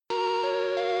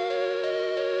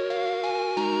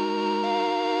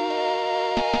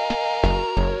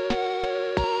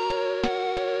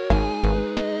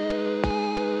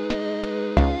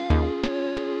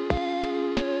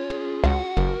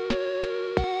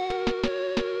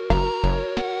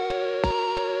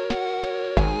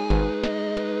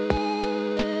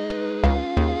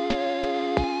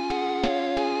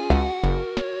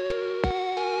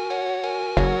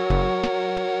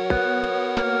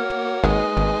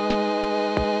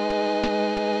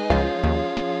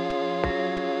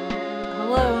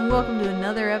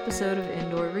episode of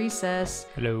Indoor Recess.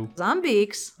 Hello. I'm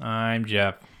Beeks. I'm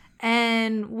Jeff.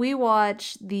 And we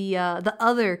watch the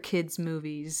other kids'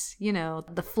 movies. You know,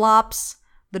 the flops,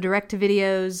 the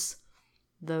direct-to-videos,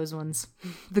 those ones,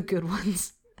 the good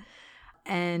ones.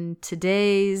 And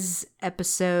today's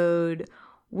episode,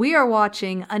 we are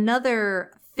watching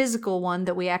another physical one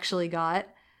that we actually got.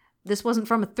 This wasn't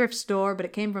from a thrift store, but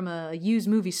it came from a used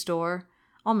movie store.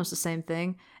 Almost the same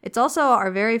thing. It's also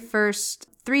our very first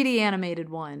 3D animated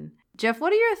one. Jeff,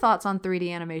 what are your thoughts on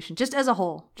 3D animation? Just as a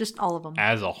whole. Just all of them.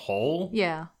 As a whole?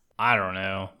 Yeah. I don't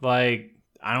know. Like,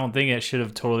 I don't think it should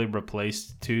have totally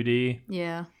replaced 2D.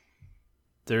 Yeah.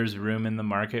 There's room in the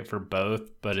market for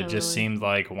both, but It just seemed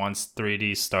like once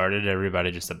 3D started,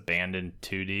 everybody just abandoned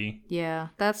 2D. Yeah,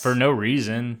 that's... For no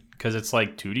reason, because it's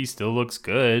like 2D still looks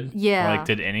good. Yeah. Like,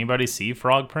 did anybody see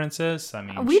Frog Princess? I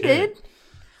mean, we did.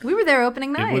 We were there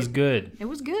opening night. It was good. It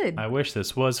was good. I wish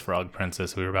this was Frog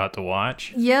Princess we were about to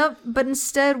watch. Yep, but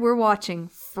instead we're watching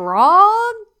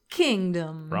Frog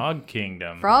Kingdom. Frog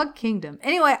Kingdom. Frog Kingdom.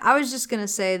 Anyway, I was just going to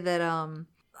say that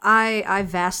I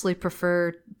vastly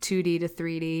prefer 2D to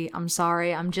 3D. I'm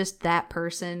sorry. I'm just that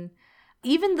person.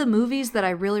 Even the movies that I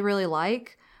really, really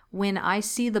like, when I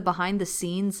see the behind the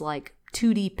scenes, like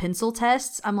 2D pencil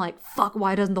tests, I'm like, fuck,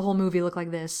 why doesn't the whole movie look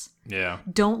like this? Yeah.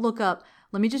 Don't look up.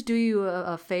 Let me just do you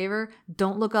a favor.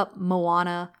 Don't look up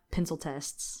Moana pencil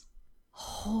tests.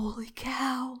 Holy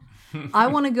cow. I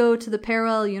want to go to the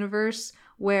parallel universe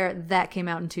where that came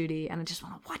out in 2D, and I just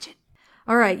want to watch it.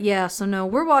 All right, yeah, so no,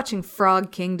 we're watching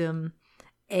Frog Kingdom,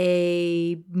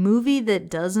 a movie that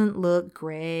doesn't look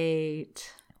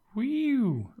great.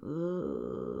 Whew.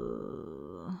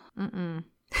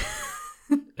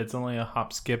 It's only a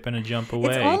hop, skip, and a jump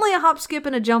away. It's only a hop, skip,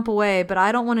 and a jump away, but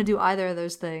I don't want to do either of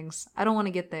those things. I don't want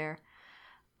to get there.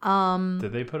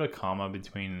 Did they put a comma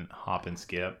between hop and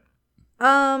skip?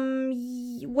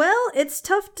 Well, it's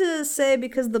tough to say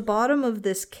because the bottom of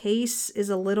this case is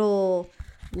a little,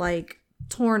 like,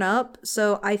 torn up.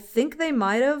 So I think they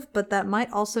might have, but that might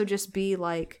also just be,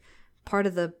 like, part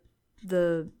of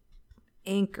the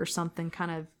ink or something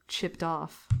kind of chipped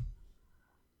off.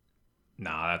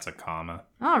 Nah, that's a comma.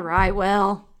 All right,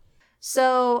 well.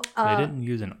 So, they didn't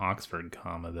use an Oxford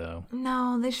comma, though.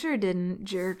 No, they sure didn't,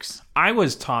 jerks. I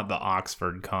was taught the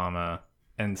Oxford comma,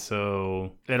 and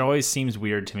so it always seems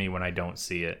weird to me when I don't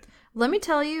see it. Let me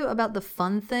tell you about the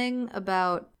fun thing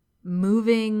about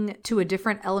moving to a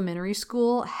different elementary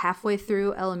school halfway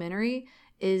through elementary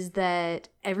is that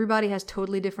everybody has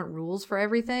totally different rules for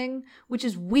everything, which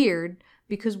is weird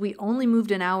because we only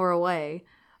moved an hour away.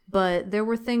 But there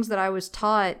were things that I was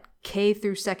taught K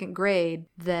through second grade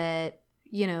that,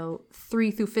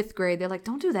 3 through 5th grade, they're like,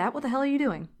 don't do that. What the hell are you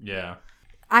doing? Yeah.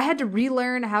 I had to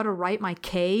relearn how to write my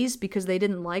Ks because they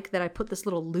didn't like that I put this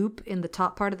little loop in the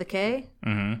top part of the K.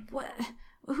 Mm-hmm. What?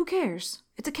 Who cares?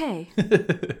 It's a K.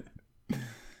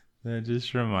 That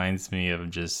just reminds me of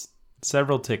just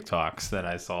several TikToks that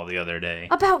I saw the other day.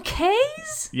 About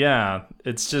Ks? Yeah.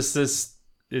 It's just this...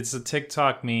 It's a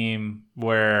TikTok meme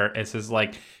where it says,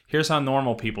 like, here's how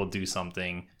normal people do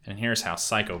something, and here's how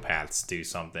psychopaths do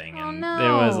something. Oh, and no.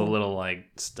 there was a little, like,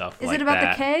 stuff Is like that. it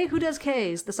about the K? Who does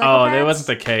Ks? The psychopaths? Oh, it wasn't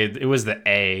the K. It was the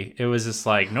A. It was just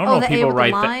like, normal the A people with the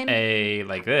write line? the A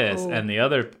like this, Oh. and the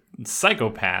other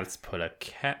psychopaths put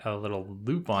a little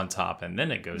loop on top, and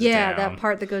then it goes Yeah, down. that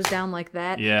part that goes down like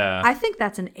that. Yeah. I think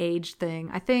that's an age thing.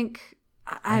 I think...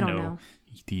 I don't know.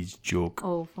 These joke.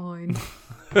 Oh, fine.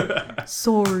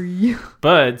 Sorry.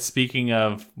 But speaking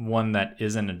of one that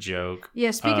isn't a joke.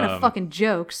 Yeah, speaking of fucking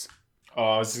jokes. Oh,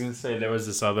 I was going to say there was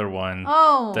this other one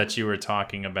that you were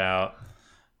talking about.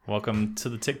 Welcome to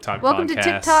the TikTok Welcome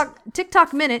podcast. to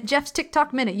TikTok Minute. Jeff's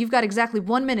TikTok Minute. You've got exactly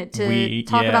 1 minute to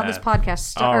talk about this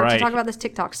podcast. All right. To talk about this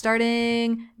TikTok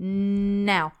starting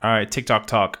now. All right, TikTok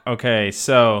talk. Okay,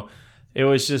 so it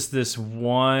was just this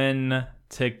one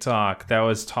TikTok that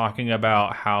was talking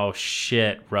about how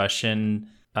shit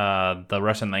the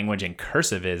Russian language in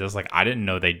cursive is. I was like, I didn't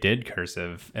know they did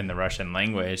cursive in the Russian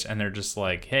language. And they're just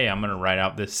like, hey, I'm going to write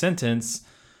out this sentence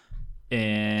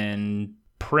in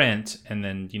print. And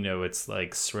then, it's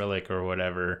like Cyrillic or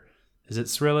whatever. Is it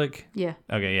Cyrillic? Yeah.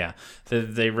 Okay, yeah.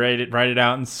 They write it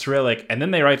out in Cyrillic, and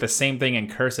then they write the same thing in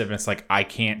cursive, and it's like, I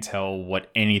can't tell what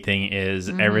anything is.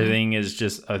 Mm-hmm. Everything is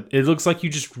just, it looks like you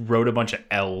just wrote a bunch of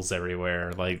L's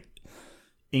everywhere, like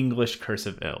English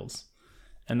cursive L's.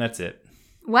 And that's it.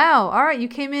 Wow. All right, you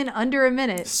came in under a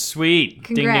minute. Sweet.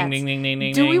 Congrats. Ding, ding, ding, ding,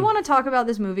 ding, Do we ding. want to talk about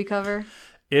this movie cover?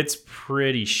 It's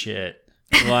pretty shit.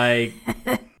 Like,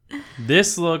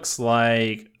 this looks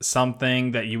like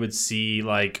something that you would see,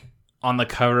 like, on the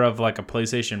cover of like a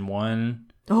PlayStation 1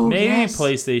 Oh, Maybe yes.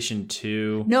 PlayStation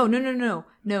 2.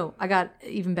 No. I got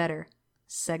even better.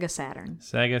 Sega Saturn.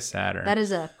 Sega Saturn. That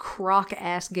is a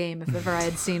crock-ass game if ever I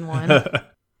had seen one.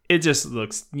 It just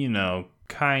looks,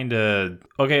 kind of...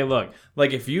 Okay, look.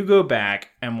 Like, if you go back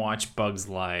and watch Bug's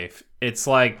Life, it's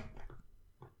like...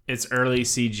 It's early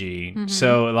CG. Mm-hmm.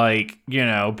 So, like,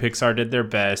 Pixar did their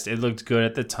best. It looked good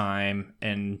at the time.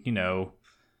 And,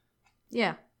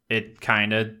 Yeah, it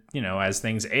kind of, as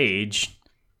things age,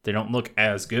 they don't look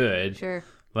as good. sure.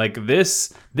 Like,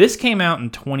 this came out in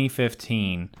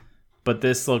 2015, but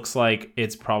this looks like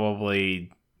it's probably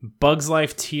Bug's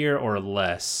Life tier or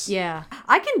less. Yeah,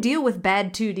 I can deal with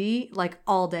bad 2D like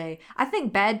all day. I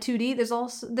think bad 2D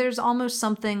there's almost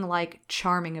something like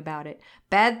charming about it.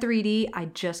 Bad 3D I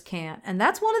just can't, and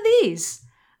that's one of these.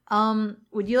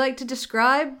 Would you like to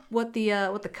describe what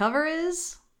the cover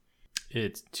is?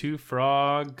 It's two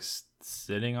frogs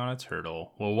sitting on a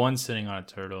turtle. Well, one's sitting on a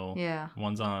turtle. Yeah.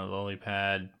 One's on a lily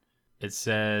pad. It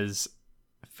says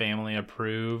family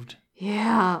approved.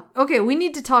 Yeah. Okay, we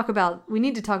need to talk about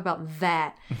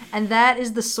that. And that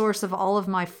is the source of all of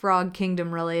my Frog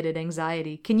Kingdom related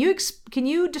anxiety. Can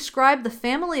you describe the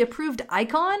family approved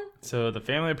icon? So the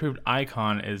family approved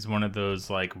icon is one of those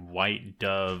like white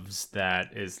doves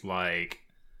that is like,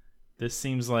 this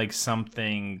seems like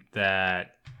something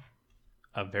that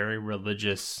a very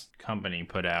religious company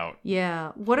put out.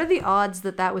 Yeah. What are the odds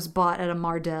that was bought at a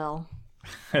Mardell?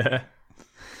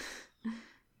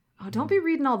 Oh, don't be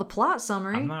reading all the plot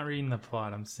summary. I'm not reading the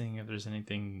plot. I'm seeing if there's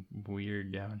anything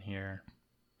weird down here.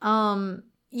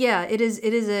 Yeah, it is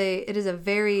a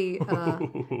very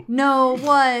no,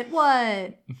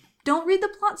 what? Don't read the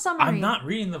plot summary. I'm not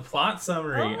reading the plot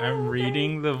summary. Oh, I'm okay.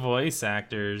 reading the voice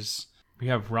actors. We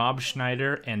have Rob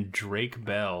Schneider and Drake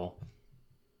Bell.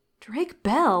 Drake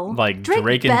Bell? Like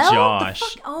Drake and Bell? Josh. The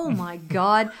fuck? Oh my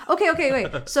god. Okay,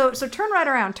 wait. So turn right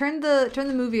around. Turn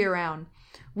the movie around.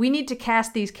 We need to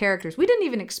cast these characters. We didn't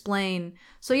even explain.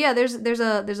 So yeah, there's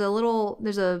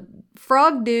a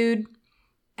frog dude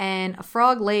and a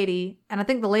frog lady, and I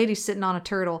think the lady's sitting on a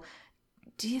turtle.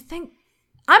 Do you think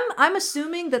I'm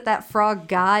assuming that frog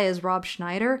guy is Rob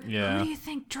Schneider? Yeah. Who do you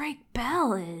think Drake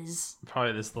Bell is?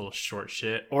 Probably this little short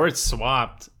shit. Or it's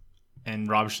swapped and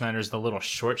Rob Schneider's the little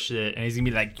short shit and he's gonna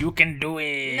be like, you can do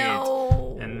it.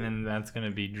 No. And then that's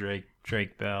gonna be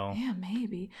Drake Bell. Yeah,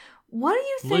 maybe. What do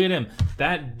you think? Look at him.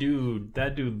 That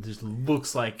dude just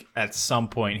looks like at some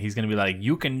point he's gonna be like,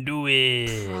 you can do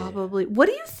it. Probably. What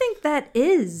do you think that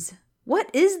is? What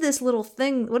is this little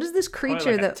thing? What is this Probably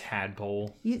creature like that a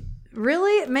tadpole.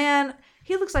 Really? Man,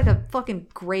 he looks like a fucking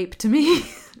grape to me.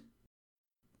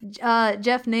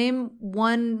 Jeff, name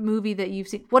one movie that you've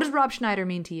seen. What does Rob Schneider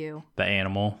mean to you? The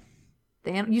Animal.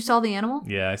 You saw The Animal?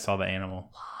 Yeah, I saw The Animal.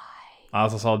 Why? I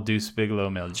also saw Deuce Bigalow,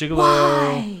 Male Gigolo.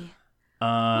 Why? What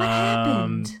Um,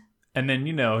 happened? And then,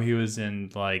 he was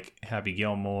in, like, Happy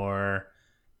Gilmore.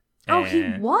 Oh, he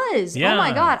and- was. Yeah. Oh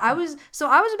my god. I was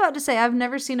about to say I've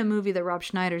never seen a movie that Rob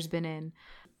Schneider's been in.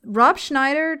 Rob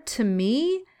Schneider to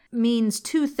me means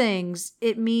two things.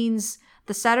 It means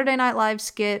the Saturday Night Live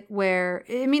skit where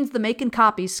it means the Making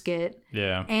Copies skit,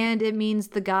 Yeah. and it means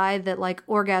the guy that like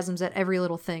orgasms at every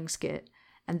little thing skit.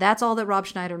 And that's all that Rob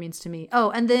Schneider means to me. Oh,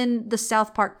 and then the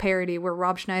South Park parody where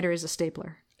Rob Schneider is a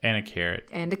stapler And a carrot.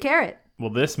 and a carrot. Well,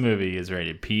 this movie is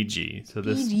rated PG. So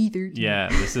this PG-13. Yeah,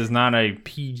 this is not a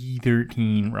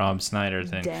PG-13 Rob Schneider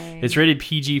thing. Dang. It's rated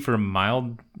PG for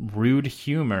mild, rude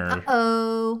humor,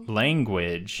 Oh.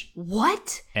 language,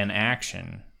 What? and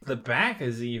action. The back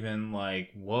is even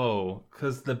like, whoa,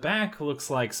 because the back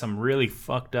looks like some really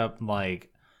fucked up,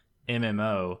 like,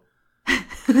 MMO.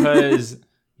 Because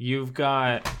you've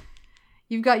got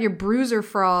your bruiser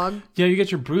frog. you get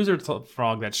your bruiser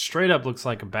frog that straight up looks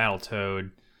like a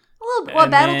Battletoad. Well,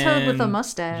 And Battletoad with a then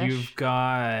mustache. You've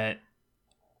got,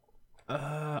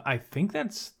 I think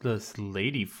that's this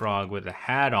lady frog with a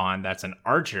hat on. That's an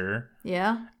archer.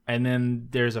 Yeah. And then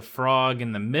there's a frog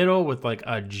in the middle with like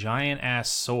a giant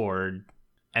ass sword.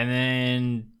 And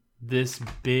then this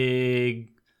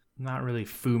big, not really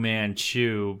Fu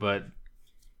Manchu, but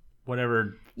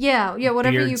whatever. Yeah,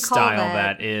 whatever beard you call style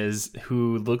that. is,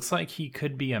 who looks like he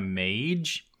could be a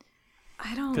mage.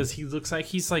 I don't. Because he looks like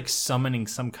he's like summoning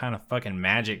some kind of fucking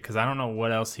magic. Because I don't know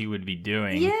what else he would be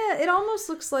doing. Yeah, it almost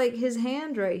looks like his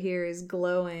hand right here is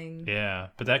glowing. Yeah,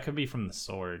 but that could be from the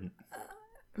sword.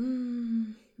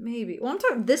 Maybe. Well, I'm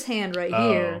talking this hand right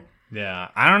here. Yeah,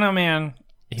 I don't know, man.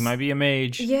 He might be a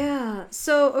mage. Yeah.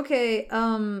 So, okay,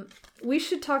 we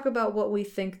should talk about what we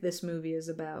think this movie is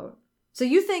about. So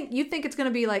you think it's going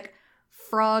to be like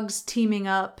frogs teaming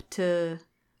up to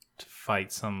To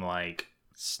fight some like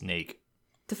snake.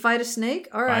 fight a snake?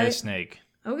 All Fight a right. snake.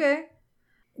 Okay.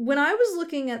 When I was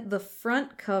looking at the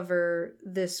front cover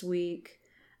this week,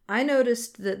 I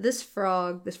noticed that this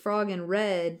frog in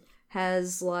red,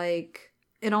 has like,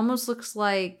 it almost looks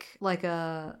like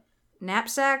a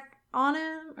knapsack on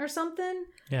him or something.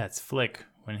 Yeah, it's Flick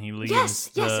when he leaves. Yes,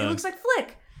 it looks like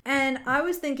Flick. And I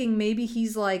was thinking maybe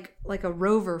he's like a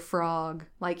rover frog,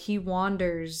 like he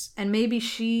wanders, and maybe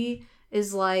she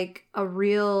is like a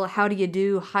real how do you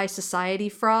do high society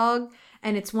frog,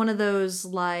 and it's one of those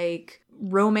like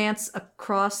romance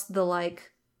across the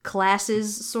like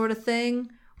classes sort of thing,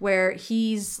 where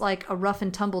he's like a rough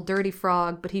and tumble dirty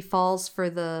frog, but he falls for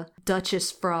the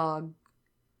Duchess frog.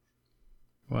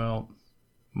 Well,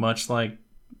 much like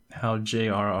how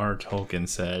J.R.R. Tolkien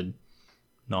said,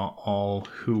 not all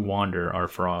who wander are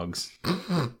frogs.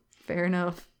 Fair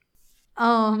enough.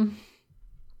 Do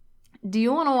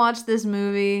you want to watch this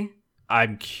movie?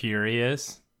 I'm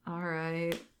curious. All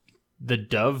right. The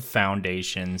Dove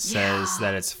Foundation says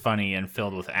that it's funny and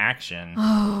filled with action.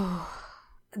 Oh.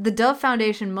 The Dove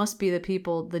Foundation must be the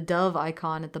people, the dove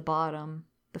icon at the bottom,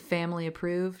 the family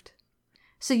approved.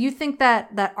 So you think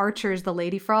that Archer is the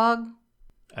lady frog?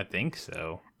 I think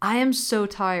so. I am so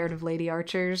tired of lady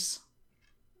archers.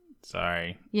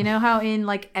 Sorry. You know how in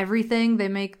like everything they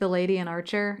make the lady an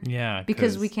archer? Yeah.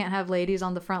 Because we can't have ladies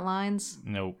on the front lines?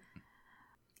 Nope.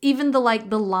 Even the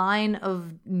line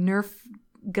of Nerf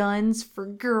guns for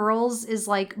girls is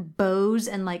like bows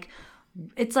and like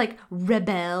it's like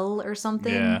Rebel or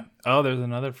something. Yeah. Oh, there's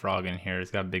another frog in here. He's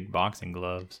got big boxing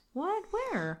gloves. What?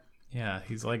 Where? Yeah,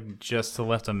 he's like just to the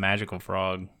left of Magical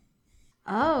Frog.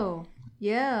 Oh,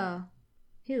 yeah.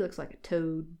 He looks like a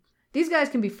toad. These guys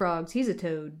can be frogs. He's a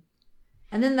toad.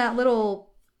 And then that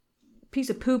little piece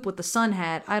of poop with the sun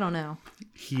hat. I don't know.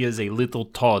 He is a little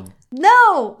Todd.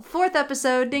 No! 4th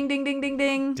episode. Ding, ding, ding, ding,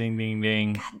 ding. Ding, ding,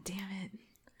 ding. God damn it.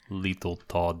 Little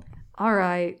Todd. All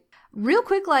right. Real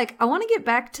quick, I want to get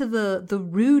back to the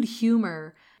rude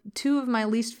humor. 2 of my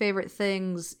least favorite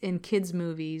things in kids'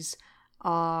 movies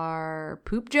are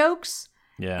poop jokes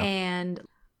and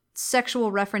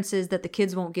sexual references that the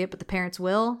kids won't get, but the parents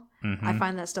will. Mm-hmm. I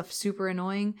find that stuff super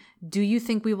annoying. Do you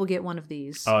think we will get one of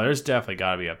these? Oh, there's definitely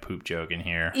got to be a poop joke in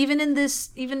here. Even in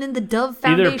the Dove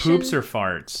Foundation. Either poops or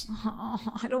farts. Oh,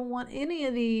 I don't want any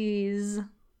of these.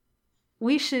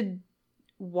 We should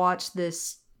watch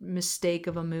this mistake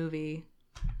of a movie.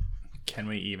 Can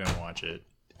we even watch it?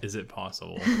 Is it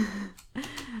possible?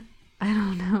 I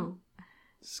don't know.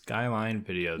 Skyline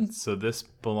Video. So this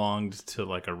belonged to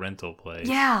like a rental place.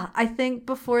 Yeah, I think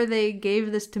before they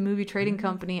gave this to Movie Trading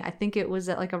Company, I think it was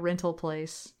at like a rental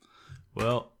place.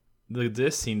 Well, the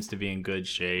disc seems to be in good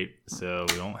shape, so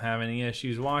we don't have any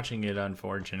issues watching it,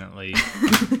 unfortunately.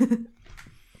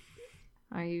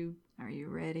 Are you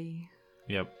ready?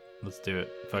 Yep, let's do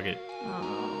it. Fuck it.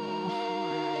 Oh,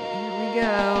 here we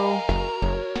go.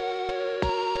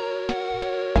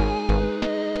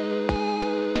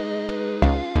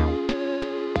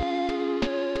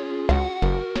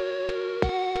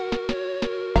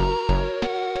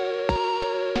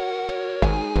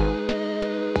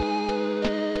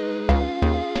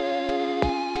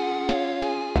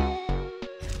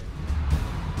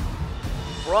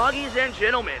 Froggies and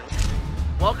gentlemen,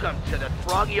 welcome to the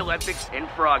Froggy Olympics in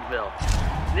Frogville.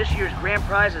 This year's grand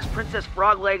prize is Princess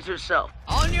Frog Legs herself.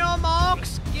 On your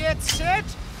marks, get set,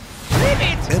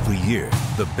 ribbit! Every year,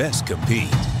 the best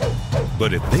compete.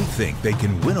 But if they think they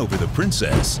can win over the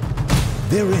princess,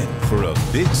 they're in for a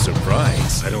big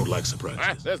surprise. I don't like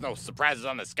surprises. There's no surprises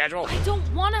on the schedule. I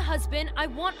don't want a husband, I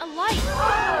want a life.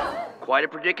 Quite a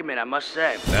predicament, I must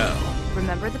say. Now,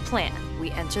 Remember the plan.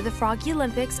 We enter the Froggy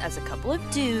Olympics as a couple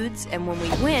of dudes, and when we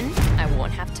win, I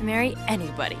won't have to marry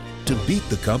anybody. to beat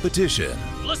the competition,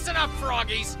 Listen up,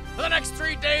 Froggies. For the next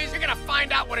 3 days, you're gonna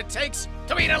find out what it takes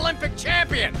to be an Olympic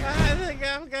champion. I think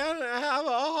I'm gonna have a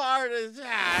heart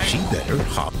attack. she better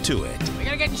hop to it. We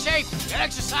gotta get in shape, get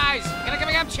exercise. We're gonna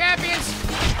become champions.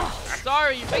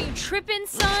 Sorry, Are you tripping,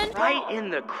 son? Right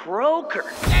in the croaker.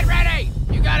 get ready.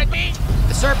 You gotta beat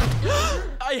the serpent.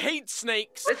 I hate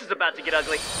snakes. This is about to get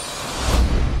ugly.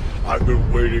 I've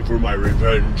been waiting for my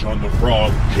revenge on the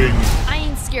Frog King. I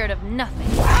ain't scared of nothing.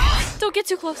 Don't get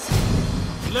too close.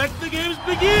 Let the games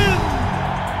begin!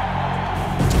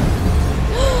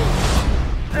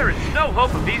 There is no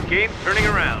hope of these games turning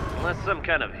around, unless some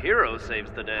kind of hero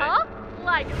saves the day. Huh?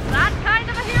 Like that kind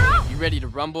of a hero? You ready to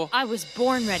rumble? I was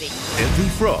born ready. Every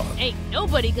frog Ain't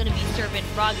nobody gonna be serving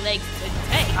frog legs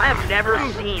today. I have never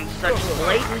seen such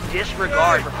blatant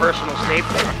disregard for personal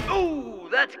safety. Ooh,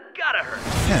 that's gotta hurt.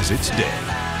 has its day.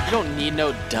 You don't need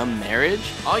no dumb marriage.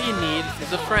 All you need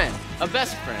is a friend, a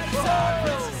best friend.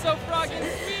 This is so froggy and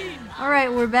mean. All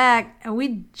right, we're back, and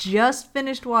we just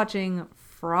finished watching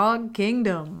Frog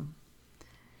Kingdom,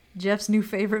 Jeff's new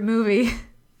favorite movie.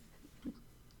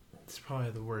 It's probably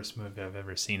the worst movie I've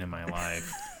ever seen in my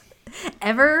life.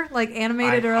 Ever? Like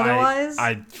animated or otherwise?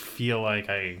 I feel like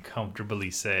I can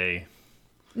comfortably say.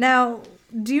 Now,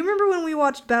 do you remember when we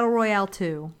watched Battle Royale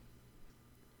 2?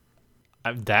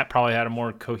 That probably had a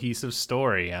more cohesive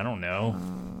story. I don't know.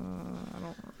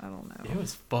 I don't know. It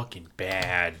was fucking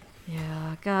bad.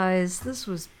 Yeah, guys, this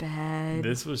was bad.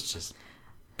 This was just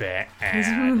bad. This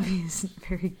movie isn't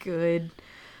very good.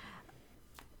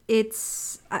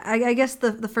 It's, I guess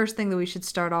the first thing that we should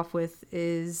start off with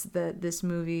is that this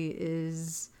movie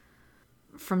is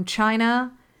from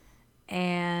China,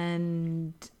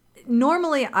 and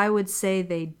normally I would say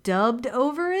they dubbed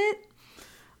over it.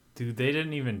 Dude, they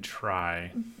didn't even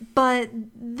try. But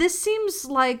this seems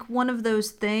like one of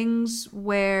those things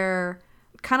where,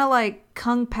 kind of like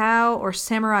Kung Pao or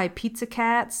Samurai Pizza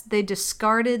Cats, they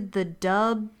discarded the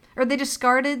dub, or they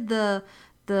discarded the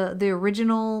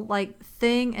original like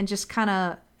thing and just kind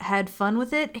of had fun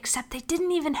with it, except they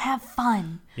didn't even have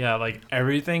fun. Yeah, like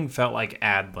everything felt like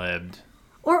ad-libbed.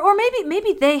 Or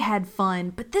maybe they had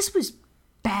fun, but this was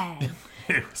bad.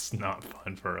 It was not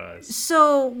fun for us.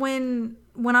 So when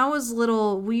I was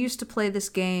little, we used to play this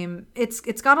game.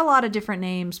 It's got a lot of different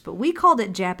names, but we called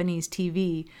it Japanese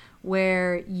TV,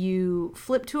 where you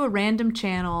flip to a random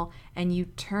channel and you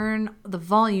turn the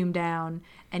volume down,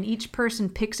 and each person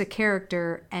picks a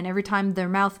character, and every time their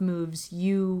mouth moves,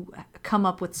 you come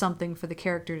up with something for the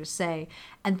character to say.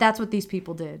 And that's what these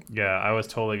people did. Yeah, I was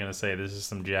totally going to say this is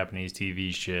some Japanese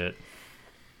TV shit.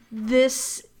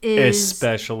 This is...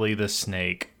 Especially the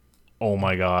snake. Oh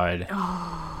my god.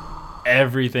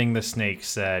 Everything the snake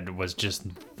said was just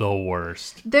the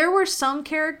worst. There were some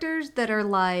characters that are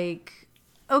like,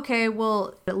 okay,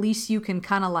 well, at least you can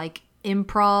kind of like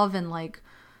improv and like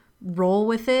roll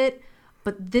with it.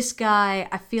 But this guy,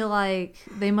 I feel like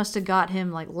they must have got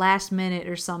him like last minute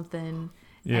or something.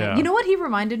 Yeah. And you know what he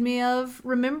reminded me of?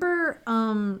 Remember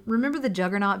the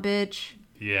Juggernaut bitch?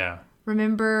 Yeah.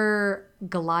 Remember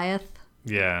Goliath?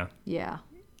 Yeah. Yeah.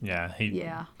 Yeah.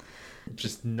 Yeah.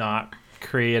 Just not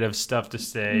creative stuff to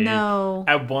say. No.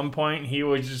 At one point, he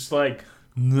was just like,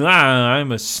 nah,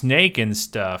 I'm a snake and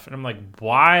stuff. And I'm like,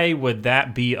 why would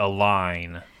that be a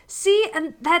line? See,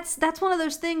 and that's one of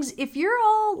those things. If you're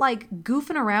all like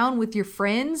goofing around with your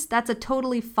friends, that's a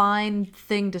totally fine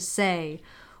thing to say.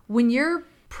 When you're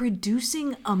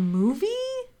producing a movie,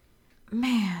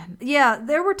 man. Yeah,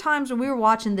 there were times when we were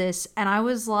watching this and I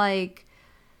was like,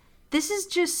 this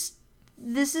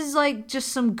is like just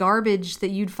some garbage that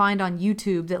you'd find on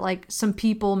YouTube that like some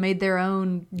people made their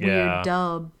own weird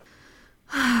dub.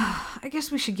 I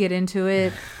guess we should get into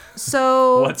it.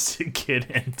 So what's to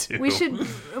get into?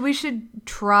 We should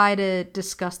try to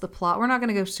discuss the plot. We're not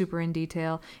going to go super in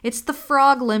detail. It's the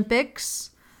Frog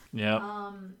Olympics. Yep.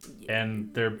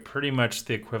 And they're pretty much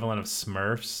the equivalent of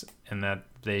Smurfs in that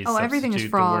they everything is substitute the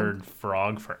frog. word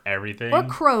frog for everything. Or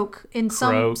croak. In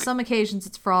Croak. some occasions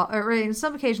it's frog. Or in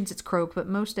some occasions it's croak, but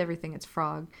most everything it's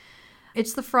frog.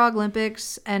 It's the Frog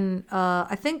Olympics, and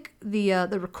I think the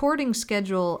recording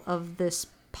schedule of this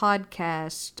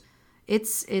podcast,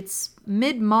 it's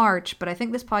mid-March, but I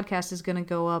think this podcast is going to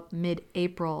go up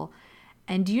mid-April.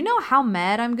 And do you know how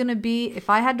mad I'm going to be if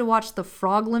I had to watch the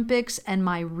Frog Olympics and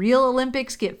my real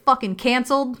Olympics get fucking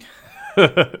canceled?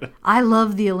 I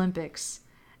love the Olympics.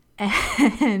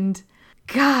 And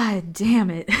god damn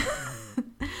it.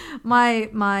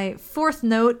 My fourth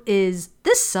note is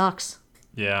this sucks.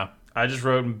 Yeah. I just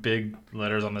wrote in big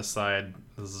letters on this side.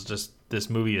 This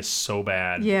movie is so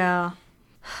bad. Yeah.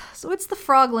 So it's the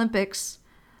Frog Olympics.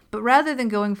 But rather than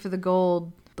going for the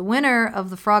gold, the winner of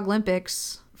the Frog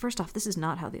Olympics... First off, this is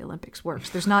not how the Olympics works.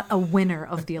 There's not a winner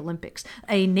of the Olympics.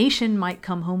 A nation might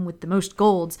come home with the most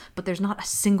golds, but there's not a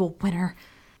single winner.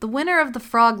 The winner of the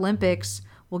Frog Olympics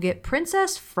will get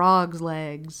Princess Frog's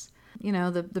legs. You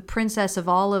know, the princess of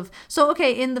all of... So,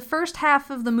 okay, in the first half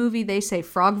of the movie, they say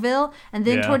Frogville, and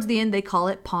then towards the end, they call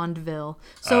it Pondville.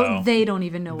 So they don't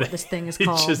even know what this thing is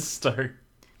called. Just start...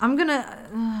 I'm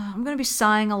gonna be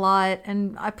sighing a lot,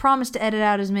 and I promise to edit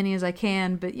out as many as I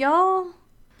can, but y'all...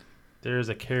 There's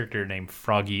a character named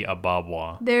Froggy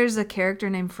Ababwa. There's a character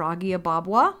named Froggy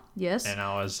Ababwa, yes. And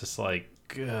I was just like,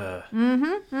 ugh.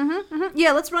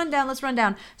 Yeah, let's run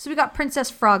down. So we got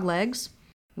Princess Froglegs.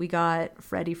 We got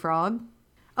Freddy Frog.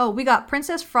 Oh, we got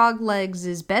Princess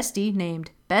Froglegs' bestie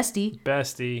named Bestie.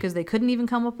 Bestie. Because they couldn't even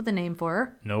come up with a name for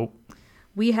her. Nope.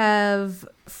 We have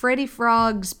Freddy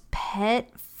Frog's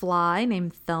pet fly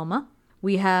named Thelma.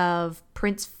 We have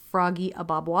Prince Froggy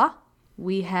Ababwa.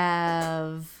 We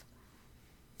have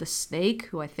the Snake,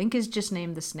 who I think is just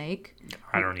named the Snake.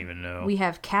 I don't even know. We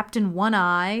have Captain One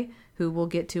Eye, who we'll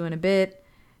get to in a bit.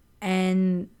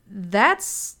 And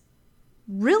that's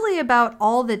really about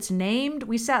all that's named.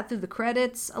 We sat through the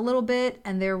credits a little bit,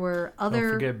 and there were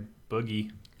other... Don't forget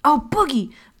Boogie. Oh,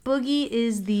 Boogie! Boogie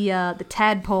is the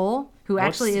tadpole, who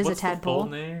actually is a tadpole.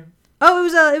 What's the full name?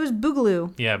 Oh, it was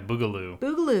Boogaloo. Yeah, Boogaloo.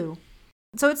 Boogaloo.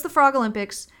 So it's the Frog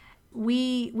Olympics.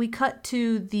 We cut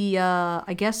to the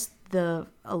I guess the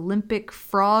Olympic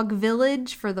Frog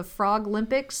Village for the Frog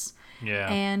Olympics. Yeah.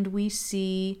 And we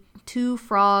see 2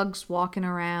 frogs walking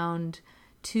around,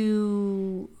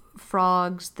 2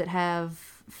 frogs that have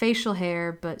facial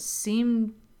hair but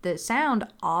sound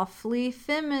awfully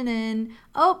feminine.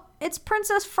 Oh, it's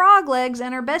Princess Froglegs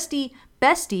and her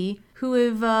bestie, who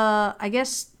have I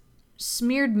guess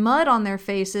smeared mud on their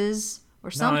faces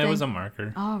or something. No, it was a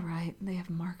marker. All right, they have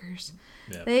markers.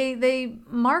 Yep. They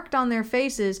marked on their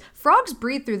faces. Frogs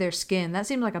breathe through their skin. That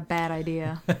seemed like a bad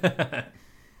idea.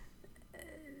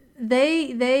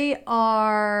 They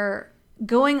are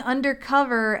going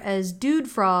undercover as dude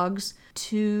frogs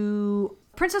to...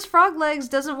 Princess Froglegs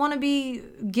doesn't want to be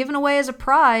given away as a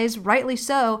prize, rightly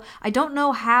so. I don't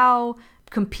know how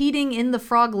competing in the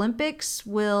Frog Olympics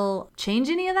will change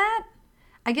any of that.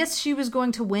 I guess she was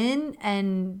going to win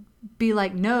and be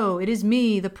like, no, it is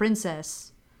me, the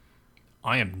princess.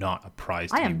 I am not a prize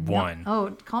to be won.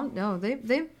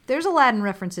 There's Aladdin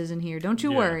references in here. Don't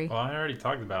you worry. Well, I already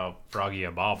talked about Froggy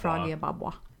Ababwa. Froggy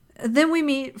Ababwa. Then we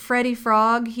meet Freddy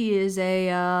Frog. He is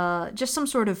just some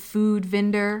sort of food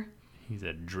vendor. He's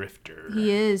a drifter.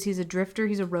 He is. He's a drifter.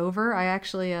 He's a rover. I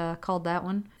actually called that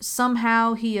one.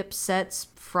 Somehow he upsets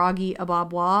Froggy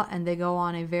Ababwa, and they go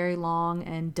on a very long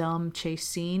and dumb chase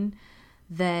scene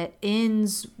that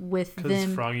ends with them...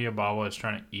 Because Froggy Ababwa is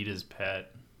trying to eat his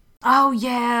pet. Oh,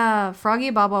 yeah.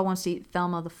 Froggy Ababwa wants to eat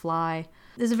Thelma the Fly.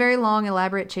 There's a very long,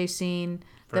 elaborate chase scene.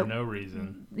 For no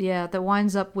reason. Yeah, that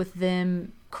winds up with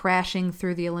them crashing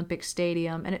through the Olympic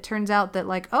Stadium. And it turns out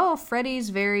that, Freddy's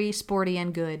very sporty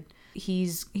and good.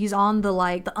 He's on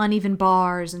the uneven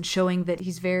bars and showing that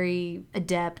he's very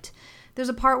adept. There's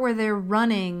a part where they're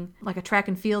running like a track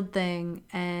and field thing,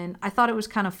 and I thought it was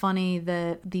kind of funny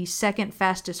that the second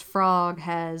fastest frog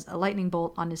has a lightning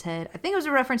bolt on his head. I think it was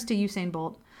a reference to Usain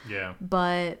Bolt. Yeah.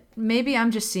 But maybe I'm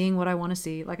just seeing what I want to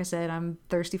see. Like I said, I'm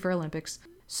thirsty for Olympics.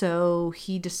 So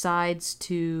he decides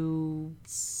to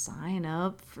sign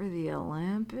up for the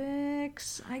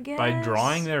Olympics, I guess. By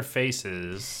drawing their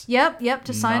faces. Yep,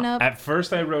 to sign up. At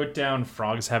first I wrote down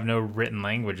frogs have no written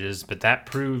languages, but that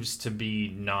proves to be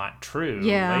not true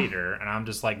later. And I'm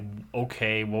just like,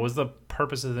 okay, what was the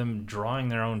purpose of them drawing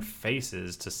their own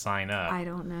faces to sign up? I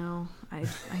don't know. I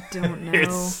don't know.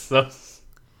 It's so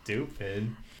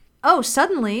stupid. Oh,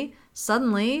 suddenly,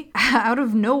 out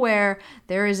of nowhere,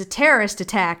 there is a terrorist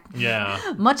attack. Yeah.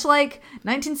 Much like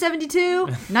 1972,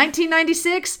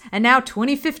 1996, and now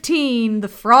 2015, the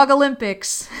Frog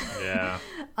Olympics. Yeah.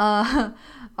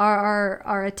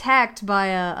 Are attacked by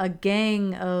a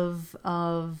gang of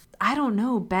I don't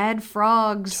know, bad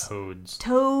frogs.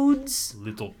 Toads.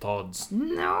 Little toads.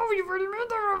 No, you've already made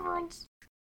that reference.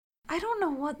 I don't know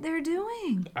what they're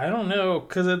doing. I don't know,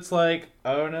 because it's like,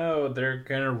 oh no, they're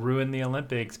going to ruin the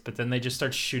Olympics, but then they just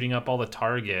start shooting up all the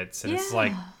targets, and it's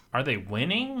like, are they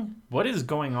winning? What is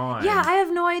going on? Yeah, I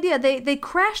have no idea. They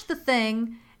crashed the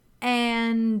thing,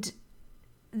 and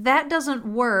that doesn't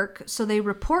work, so they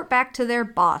report back to their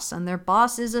boss, and their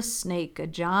boss is a snake, a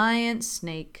giant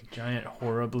snake. Giant,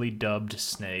 horribly dubbed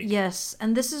snake. Yes,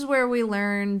 and this is where we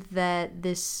learned that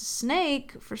this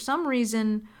snake, for some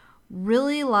reason,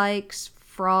 really likes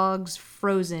frogs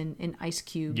frozen in ice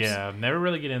cubes. Yeah, never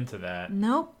really get into that.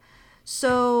 Nope.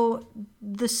 So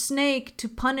the snake, to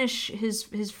punish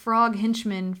his frog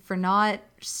henchman for not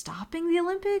stopping the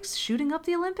Olympics, shooting up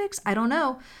the Olympics, I don't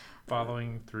know.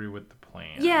 Following through with the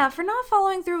plan. Yeah, for not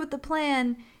following through with the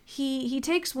plan, he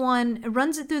takes one,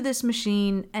 runs it through this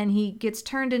machine, and he gets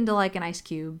turned into like an ice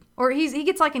cube. Or he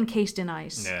gets like encased in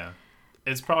ice. Yeah.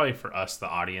 It's probably for us, the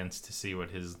audience, to see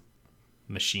what his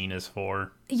machine is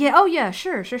for. Yeah, oh yeah,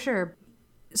 sure.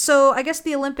 So I guess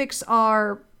the Olympics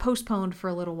are postponed for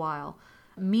a little while.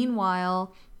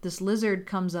 Meanwhile, this lizard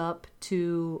comes up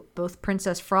to both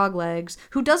Princess Froglegs,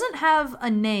 who doesn't have a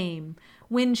name.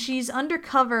 When she's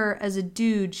undercover as a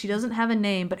dude, she doesn't have a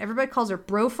name, but everybody calls her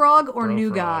Bro Frog or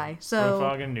New Guy. So Bro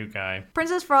Frog and New Guy.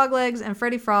 Princess Froglegs and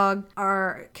Freddy Frog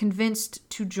are convinced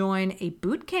to join a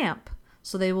boot camp,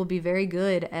 so they will be very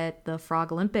good at the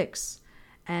Frog Olympics.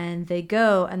 And they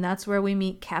go, and that's where we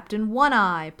meet Captain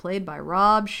One-Eye, played by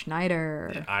Rob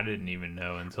Schneider. I didn't even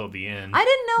know until the end. I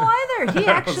didn't know either. He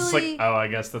actually... I was like, oh, I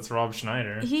guess that's Rob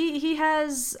Schneider.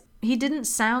 He didn't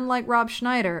sound like Rob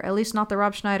Schneider, at least not the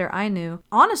Rob Schneider I knew.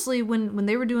 Honestly, when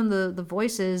they were doing the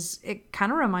voices, it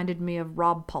kind of reminded me of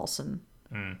Rob Paulson.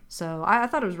 So I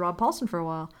thought it was Rob Paulson for a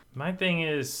while. My thing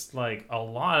is, like, a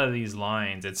lot of these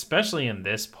lines, especially in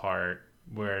this part,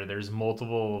 where there's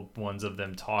multiple ones of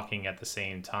them talking at the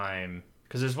same time.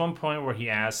 Because there's one point where he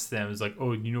asks them, it's like,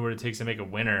 oh, you know what it takes to make a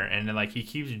winner? And then, like, he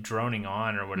keeps droning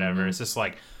on or whatever. It's just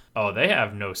like, oh, they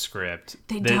have no script.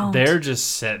 They don't. They're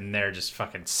just sitting there just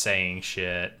fucking saying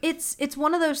shit. It's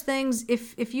one of those things,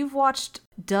 if you've watched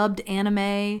dubbed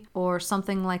anime or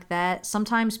something like that,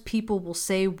 sometimes people will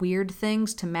say weird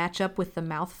things to match up with the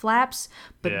mouth flaps,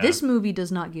 but this movie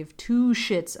does not give two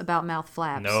shits about mouth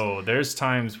flaps. No, there's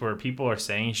times where people are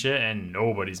saying shit and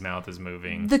nobody's mouth is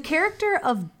moving. The character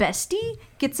of Bestie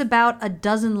gets about a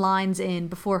dozen lines in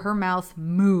before her mouth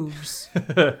moves.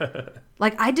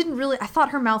 Like, I thought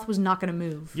her mouth was not going to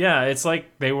move. Yeah, it's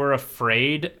like they were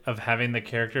afraid of having the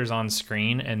characters on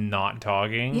screen and not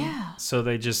talking. Yeah. So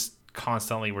they just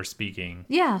constantly were speaking.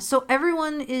 Yeah, so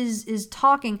everyone is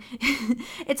talking.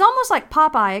 It's almost like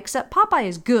Popeye, except Popeye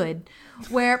is good,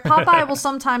 where Popeye will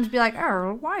sometimes be like,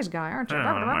 oh, wise guy, aren't you?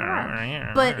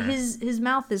 But his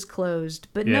mouth is closed.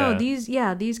 But no,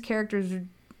 these characters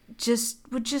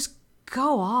would just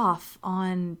go off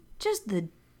on just the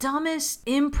dumbest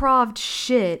improv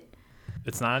shit.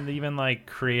 It's not even like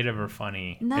creative or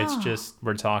funny. No. It's just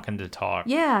we're talking to talk.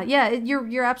 Yeah,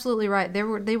 you're absolutely right. They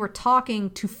were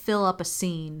talking to fill up a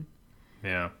scene.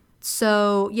 Yeah.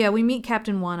 So, yeah, we meet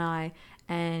Captain One-Eye,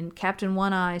 and Captain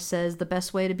One-Eye says the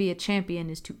best way to be a champion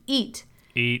is to eat.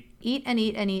 Eat and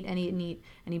eat and eat and eat and eat.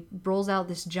 And he rolls out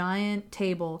this giant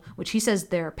table, which he says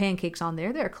there are pancakes on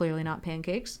there. They're clearly not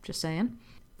pancakes, just saying.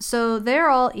 So they're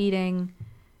all eating.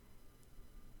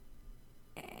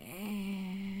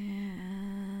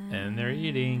 And they're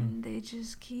eating. They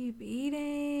just keep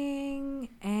eating.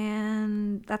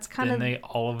 And that's kind of... Then they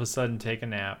all of a sudden take a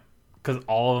nap. Because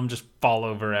all of them just fall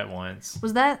over at once.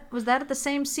 Was that at the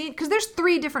same scene? Because there's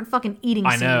 3 different fucking eating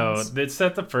scenes. I know. It's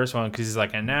at the first one because he's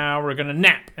like, and now we're going to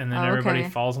nap. And then everybody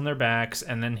falls on their backs.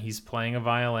 And then he's playing a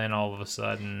violin all of a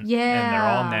sudden. Yeah. And they're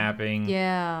all napping.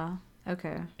 Yeah.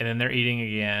 Okay. And then they're eating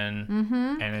again.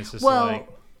 Mm-hmm. And it's just like...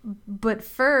 But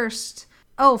first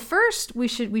we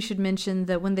should mention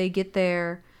that when they get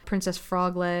there, Princess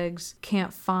Froglegs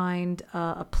can't find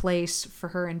a place for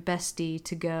her and Bestie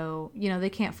to go. You know, they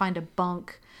can't find a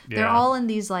bunk. Yeah. They're all in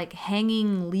these like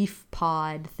hanging leaf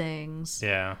pod things.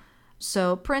 Yeah.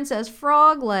 So Princess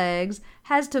Froglegs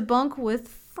has to bunk with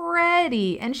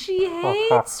Freddy, and she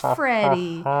hates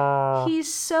Freddy.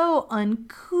 He's so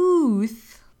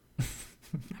uncouth.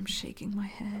 I'm shaking my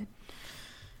head.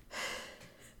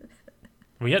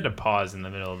 We had to pause in the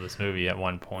middle of this movie at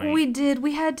one point. We did.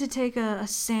 We had to take a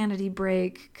sanity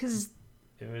break because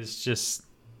it was just,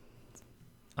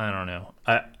 I don't know.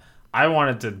 I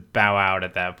wanted to bow out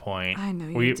at that point. I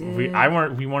know you did.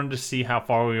 We wanted to see how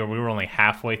far we were. We were only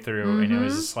halfway through, and it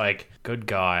was just like, good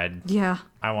God. Yeah.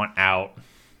 I want out.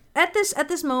 At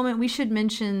this moment, we should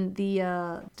mention the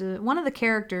one of the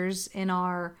characters in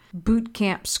our boot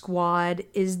camp squad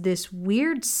is this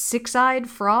weird 6-eyed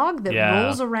frog that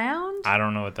rolls around. I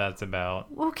don't know what that's about.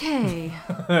 Okay.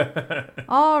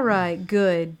 All right,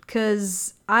 good,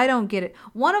 because I don't get it.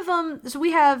 One of them, so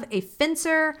we have a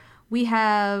fencer. We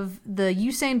have the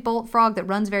Usain Bolt frog that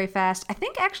runs very fast. I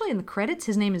think actually in the credits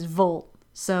his name is Volt.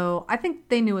 So I think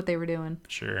they knew what they were doing.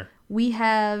 Sure. We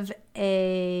have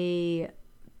a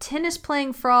tennis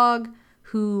playing frog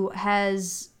who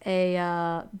has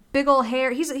a big old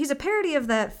hair. He's a parody of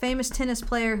that famous tennis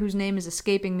player whose name is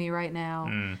escaping me right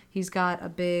now. He's got a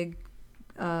big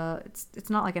it's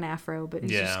not like an afro, but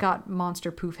he's just got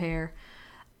monster poof hair.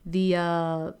 The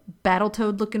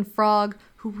Battletoad looking frog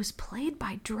who was played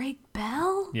by Drake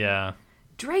Bell. Yeah.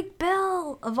 Drake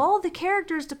Bell, of all the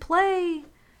characters to play,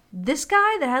 this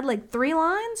guy that had like 3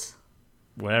 lines?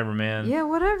 Whatever, man. Yeah,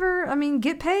 whatever. I mean,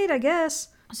 get paid, I guess.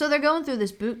 So they're going through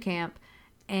this boot camp,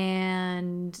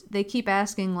 and they keep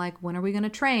asking, like, when are we going to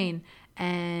train?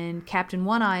 And Captain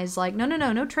One-Eye is like,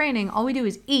 no training. All we do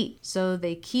is eat. So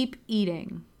they keep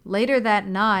eating. Later that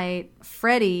night,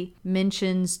 Freddy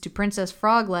mentions to Princess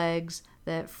Froglegs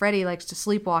that Freddy likes to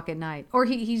sleepwalk at night. Or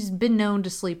he's been known to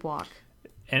sleepwalk.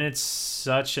 And it's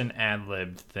such an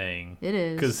ad-libbed thing. It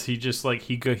is. Because he just, like,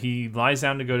 he lies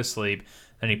down to go to sleep,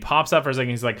 and he pops up for a second,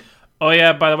 he's like, oh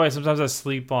yeah, by the way, sometimes I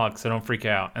sleepwalk, so don't freak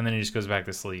out. And then he just goes back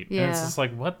to sleep. Yeah. And it's just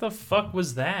like, what the fuck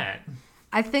was that?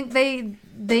 I think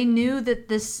they knew that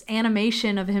this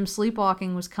animation of him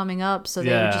sleepwalking was coming up, so they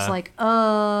were just like,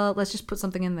 let's just put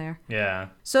something in there. Yeah.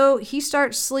 So he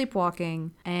starts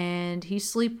sleepwalking, and he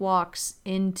sleepwalks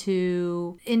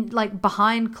like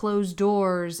behind closed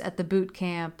doors at the boot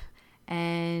camp,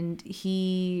 and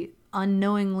he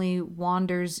unknowingly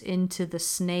wanders into the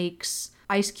Snake's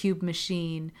ice cube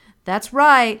machine. That's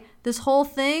right. This whole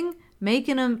thing,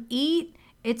 making them eat,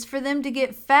 it's for them to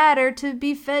get fatter to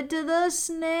be fed to the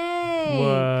snake.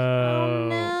 Whoa. Oh,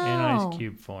 no. In ice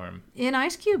cube form. In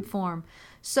ice cube form.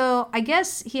 So I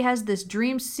guess he has this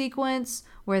dream sequence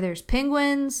where there's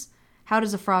penguins. How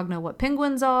does a frog know what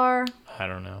penguins are? I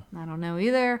don't know. I don't know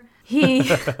either.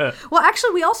 Well,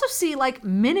 actually, we also see like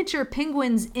miniature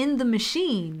penguins in the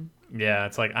machine. Yeah,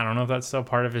 it's like, I don't know if that's still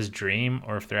part of his dream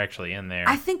or if they're actually in there.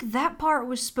 I think that part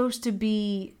was supposed to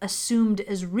be assumed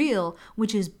as real,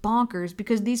 which is bonkers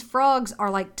because these frogs are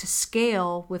like to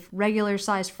scale with regular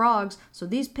sized frogs. So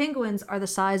these penguins are the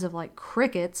size of like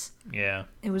crickets. Yeah.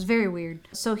 It was very weird.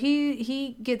 So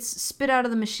he gets spit out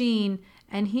of the machine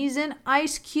and he's in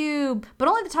ice cube, but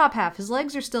only the top half. His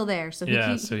legs are still there. So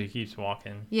he keeps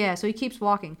walking. Yeah, so he keeps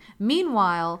walking.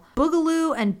 Meanwhile,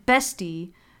 Boogaloo and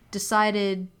Bestie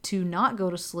decided to not go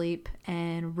to sleep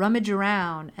and rummage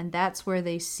around, and that's where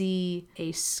they see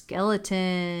a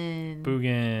skeleton.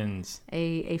 Boogans.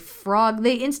 A frog.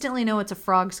 They instantly know it's a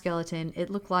frog skeleton. It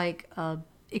looked like a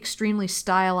extremely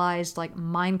stylized like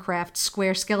Minecraft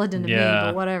square skeleton to me,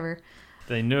 but whatever.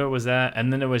 They knew it was that,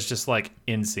 and then it was just like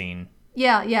in scene.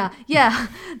 Yeah.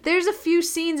 There's a few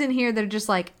scenes in here that are just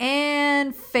like,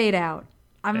 and fade out.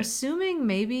 I'm assuming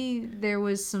maybe there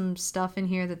was some stuff in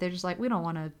here that they're just like, we don't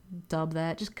want to dub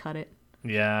that, just cut it.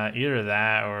 Yeah, either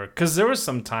that or... Because there was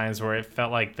some times where it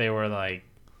felt like they were like,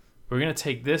 we're going to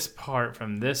take this part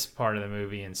from this part of the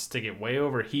movie and stick it way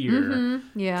over here.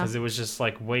 Mm-hmm. Yeah. Because it was just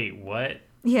like, wait, what?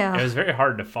 Yeah. It was very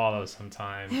hard to follow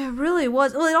sometimes. It really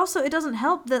was. Well, it doesn't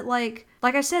help that, like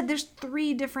I said, there's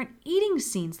 3 different eating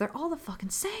scenes. They're all the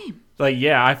fucking same. Like,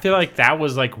 yeah, I feel like that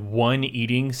was like one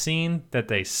eating scene that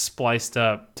they spliced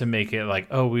up to make it like,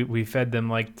 oh, we fed them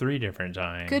like 3 different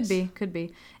times. Could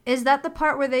be. Is that the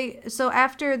part where so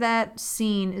after that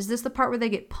scene, is this the part where they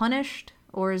get punished?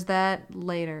 Or is that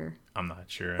later? I'm not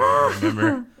sure. I don't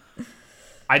remember.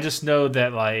 I just know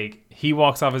that, like, he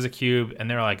walks off as a cube and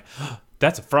they're like, oh,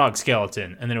 that's a frog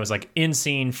skeleton. And then it was like, in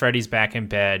scene, Freddy's back in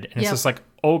bed. And it's just like,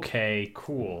 okay,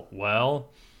 cool. Well,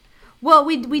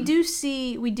 we do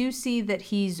see that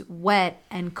he's wet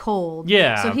and cold.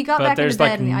 Yeah. So he got back into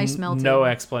bed and the ice melted. No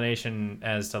explanation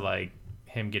as to like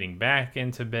him getting back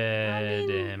into bed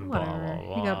and blah, blah,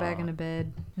 blah. He got back into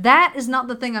bed. That is not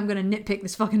the thing I'm going to nitpick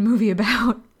this fucking movie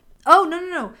about. Oh,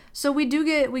 no. So we do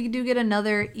get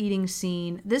another eating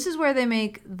scene. This is where they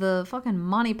make the fucking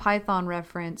Monty Python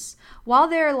reference. While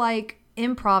they're like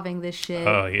improvising this shit.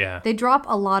 Oh, yeah. They drop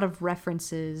a lot of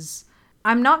references.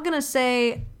 I'm not going to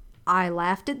say I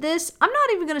laughed at this. I'm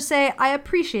not even going to say I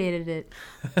appreciated it.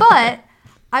 But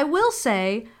I will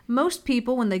say most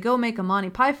people, when they go make a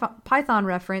Monty Python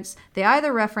reference, they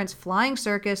either reference Flying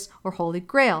Circus or Holy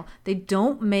Grail. They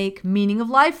don't make meaning of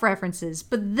life references.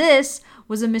 But this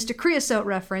was a Mr. Creosote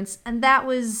reference, and that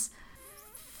was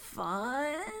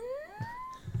fun.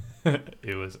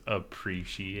 It was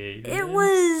appreciated. It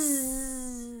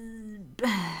was...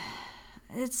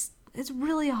 It's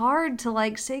really hard to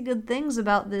like say good things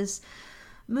about this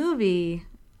movie.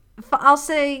 I'll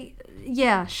say,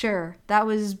 yeah, sure. That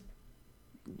was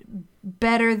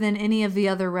better than any of the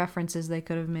other references they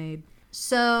could have made.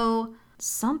 So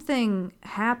something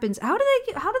happens. How do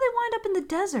they wind up in the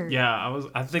desert? Yeah,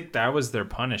 I think that was their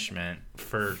punishment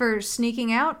for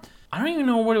sneaking out. I don't even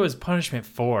know what it was punishment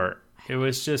for. It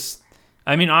was just,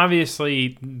 I mean,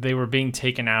 obviously they were being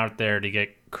taken out there to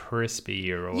get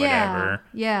crispy or whatever.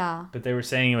 Yeah. But they were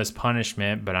saying it was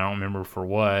punishment, but I don't remember for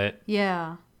what.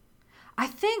 Yeah. I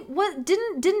think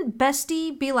didn't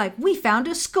Bestie be like, we found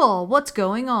a skull, what's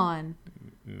going on?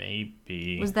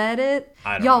 Maybe. Was that it?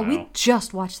 I don't know. We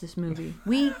just watched this movie.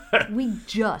 We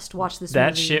just watched this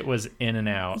that movie. That shit was in and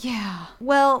out. Yeah.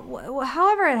 Well,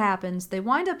 however it happens, they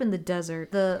wind up in the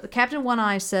desert. The Captain One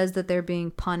Eye says that they're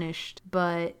being punished,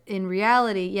 but in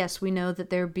reality, yes, we know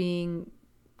that they're being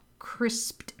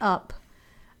crisped up.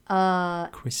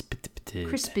 Crisped.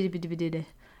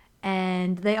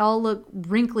 And they all look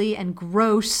wrinkly and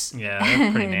gross. Yeah,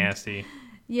 they're pretty nasty.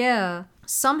 Yeah.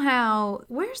 Somehow,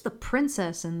 where's the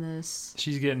princess in this?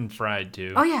 She's getting fried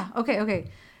too. Oh yeah, okay.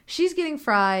 She's getting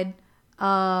fried.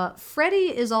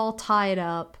 Freddy is all tied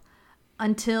up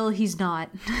until he's not.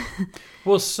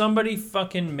 Well, somebody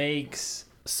fucking makes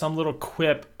some little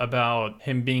quip about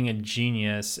him being a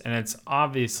genius, and it's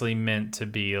obviously meant to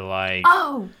be like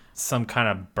some kind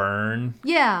of burn.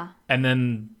 Yeah. And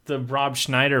then the Rob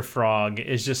Schneider frog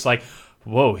is just like,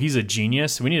 whoa, he's a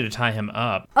genius. We need to tie him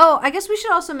up. Oh, I guess we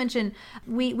should also mention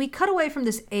we cut away from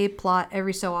this A plot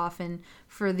every so often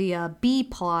for the B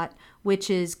plot, which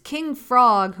is King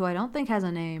Frog, who I don't think has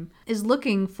a name, is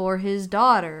looking for his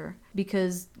daughter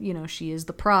because, you know, she is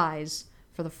the prize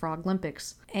for the Frog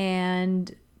Olympics.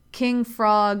 And King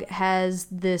Frog has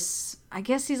this, I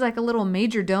guess he's like a little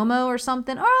major domo or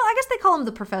something. Or I guess they call him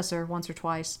the professor once or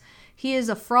twice. He is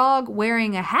a frog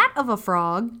wearing a hat of a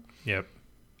frog. Yep.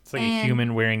 It's like a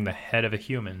human wearing the head of a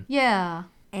human. Yeah.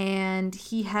 And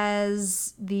he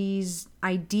has these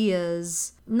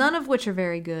ideas, none of which are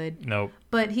very good. Nope.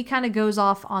 But he kind of goes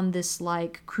off on this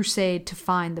like crusade to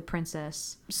find the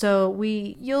princess. So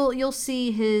you'll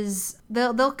see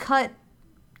they'll cut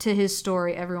to his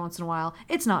story every once in a while.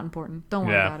 It's not important. Don't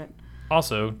worry about it.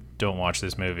 Also, don't watch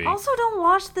this movie. Also, don't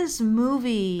watch this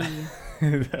movie.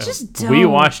 Just don't. We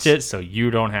watched it, so you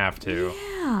don't have to.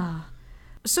 Yeah.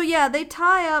 So yeah, they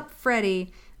tie up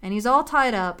Freddy, and he's all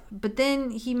tied up, but then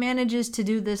he manages to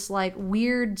do this like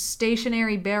weird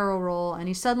stationary barrel roll, and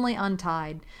he's suddenly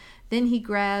untied. Then he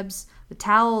grabs the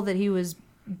towel that he was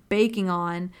baking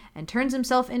on and turns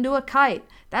himself into a kite.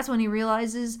 That's when he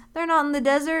realizes they're not in the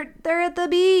desert, they're at the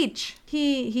beach.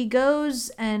 He goes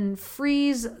and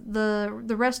frees the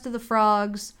rest of the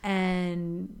frogs,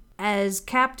 and as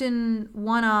Captain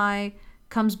One Eye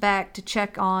comes back to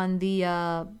check on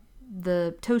the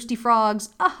toasty frogs,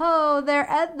 they're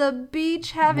at the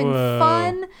beach having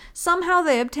fun. Somehow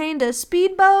they obtained a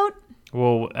speedboat.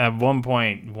 Well, at one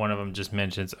point, one of them just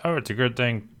mentions, it's a good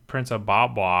thing Prince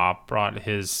Ababa brought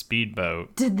his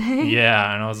speedboat. Did they?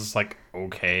 Yeah, and I was just like,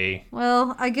 okay.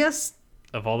 Well, I guess...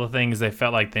 Of all the things they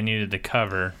felt like they needed to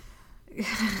cover.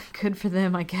 Good for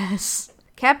them, I guess.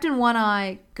 Captain One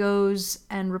Eye goes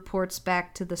and reports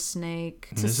back to the snake.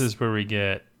 This is where we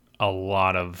get a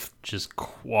lot of just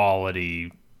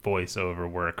quality voiceover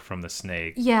work from the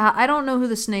snake. Yeah, I don't know who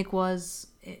the snake was,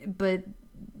 but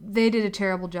they did a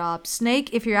terrible job.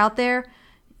 Snake, if you're out there,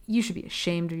 you should be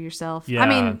ashamed of yourself. Yeah, I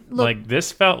mean, look, like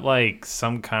this felt like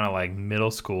some kind of like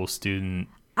middle school student.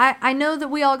 I know that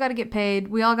we all got to get paid.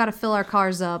 We all got to fill our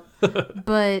cars up.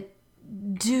 But,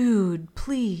 dude,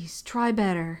 please, try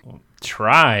better.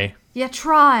 Try? Yeah,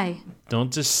 try.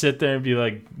 Don't just sit there and be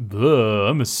like,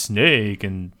 I'm a snake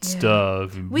and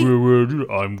stuff. And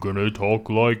I'm going to talk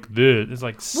like this. It's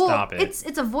like, stop it.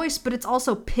 It's a voice, but it's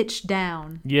also pitched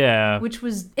down. Yeah. Which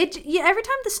was, every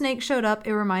time the snake showed up,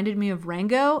 it reminded me of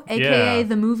Rango, a.k.a.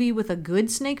 the movie with a good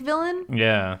snake villain.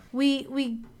 Yeah.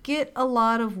 We get a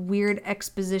lot of weird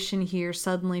exposition here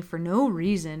suddenly for no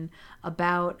reason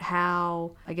about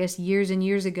how, I guess years and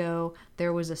years ago,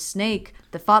 there was a snake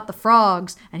that fought the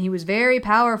frogs, and he was very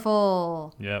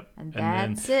powerful. Yep. And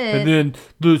that's it. And then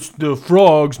the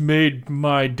frogs made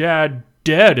my dad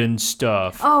dead and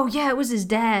stuff. Oh, yeah, it was his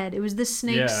dad. It was this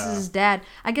snake's dad.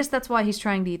 I guess that's why he's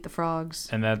trying to eat the frogs.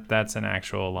 And that's an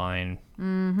actual line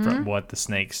from what the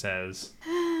snake says.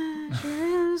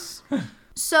 Sure is.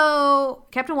 So,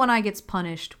 Captain One Eye gets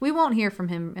punished. We won't hear from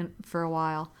him for a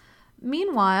while.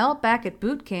 Meanwhile, back at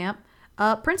boot camp,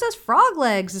 Princess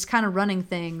Froglegs is kind of running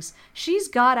things. She's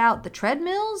got out the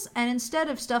treadmills, and instead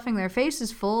of stuffing their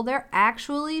faces full, they're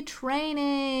actually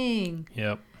training.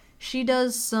 Yep. She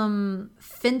does some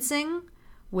fencing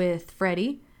with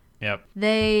Freddy. Yep.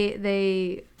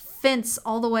 They fence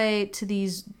all the way to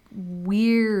these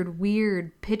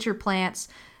weird pitcher plants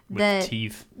with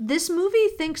teeth. This movie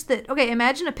thinks that, okay,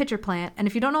 imagine a pitcher plant, and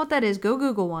if you don't know what that is, go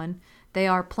Google one. They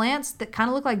are plants that kind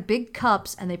of look like big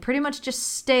cups, and they pretty much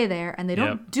just stay there, and they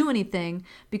don't do anything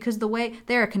because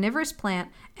they're a carnivorous plant,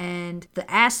 and the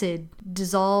acid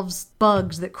dissolves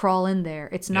bugs that crawl in there.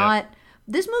 It's not...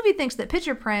 This movie thinks that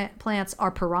pitcher plants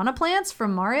are piranha plants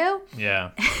from Mario.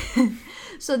 Yeah.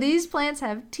 So these plants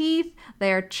have teeth.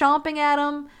 They are chomping at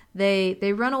them.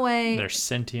 They run away. They're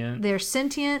sentient.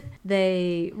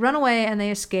 They run away and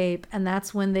they escape, and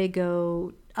that's when they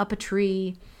go up a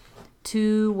tree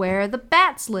to where the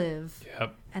bats live.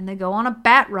 Yep. And they go on a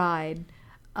bat ride.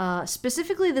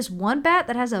 Specifically this one bat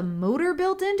that has a motor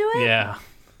built into it. Yeah.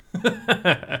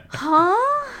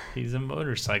 Huh? He's a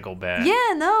motorcycle bat.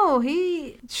 Yeah, no,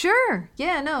 he's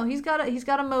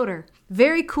got a motor.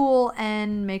 Very cool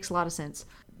and makes a lot of sense.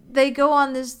 They go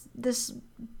on this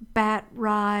bat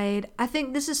ride. I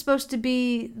think this is supposed to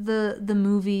be the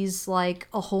movie's like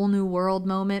a whole new world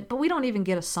moment, but we don't even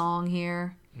get a song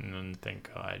here. Thank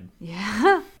God.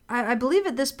 Yeah. I believe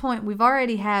at this point we've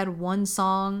already had one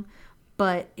song,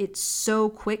 but it's so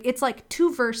quick. It's like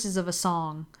 2 verses of a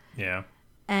song. Yeah.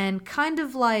 And kind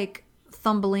of like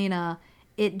Thumbelina,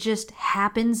 it just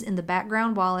happens in the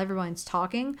background while everyone's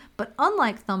talking. But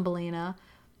unlike Thumbelina,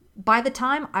 by the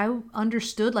time I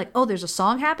understood, like, oh, there's a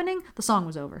song happening, the song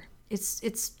was over.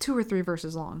 It's 2 or 3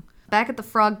 verses long. Back at the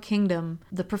Frog Kingdom,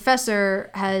 the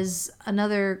professor has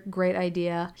another great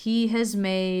idea. He has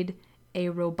made a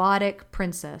robotic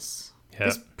princess. Yep.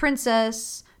 This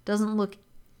princess doesn't look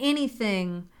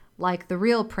anything like the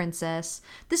real princess.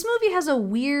 This movie has a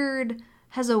weird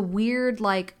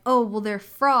like, oh, well, they're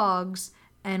frogs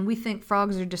and we think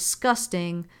frogs are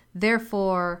disgusting,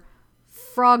 therefore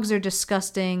frogs are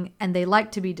disgusting and they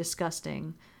like to be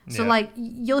disgusting. So like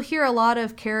you'll hear a lot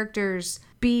of characters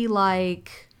be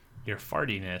like, your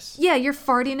fartiness. Yeah, your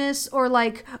fartiness, or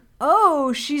like,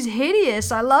 oh, she's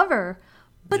hideous, I love her.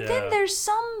 But then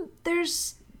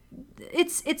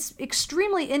it's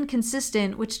extremely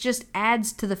inconsistent, which just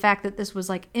adds to the fact that this was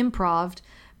like improv,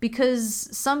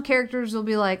 because some characters will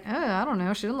be like, oh, I don't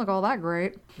know, she didn't look all that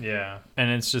great. Yeah. And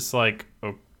it's just like,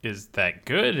 oh, is that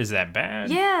good? Is that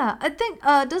bad? Yeah, I think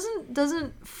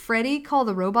doesn't Freddy call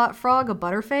the robot frog a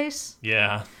butterface?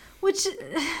 Yeah. Which,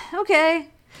 okay.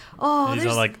 Oh, he's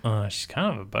all like, she's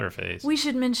kind of a butterface. We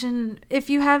should mention, if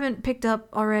you haven't picked up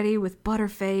already with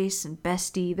butterface and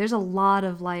bestie, there's a lot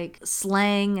of like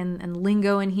slang and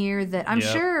lingo in here that I'm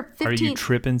sure 15... Are you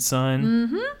tripping, son?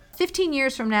 Mm-hmm. 15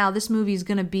 years from now, this movie's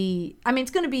going to be... I mean,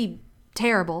 it's going to be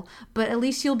terrible, but at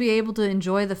least you'll be able to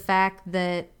enjoy the fact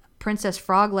that Princess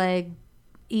Frogleg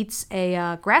eats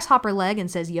a grasshopper leg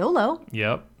and says YOLO.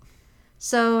 Yep.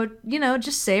 So,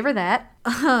 just savor that.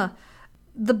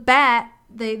 The bat...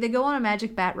 They go on a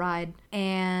magic bat ride,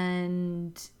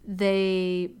 and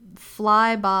they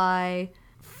fly by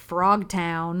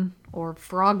Frogtown or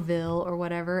Frogville or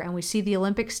whatever, and we see the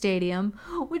Olympic Stadium,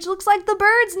 which looks like the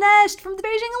bird's nest from the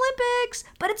Beijing Olympics,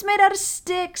 but it's made out of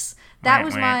sticks. That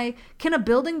was my... Can a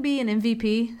building be an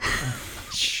MVP?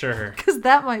 Sure. Because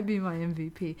that might be my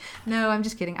MVP. No, I'm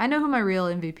just kidding. I know who my real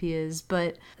MVP is,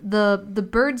 but the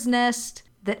bird's nest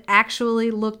that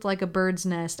actually looked like a bird's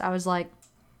nest, I was like,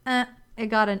 it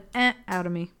got an out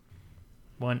of me.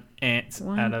 1 ant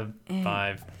out of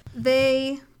 5.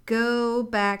 They go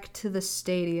back to the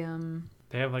stadium.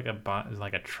 They have like a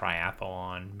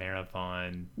triathlon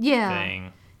marathon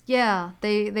thing. Yeah,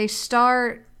 they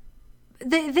start...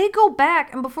 They go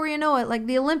back, and before you know it, like,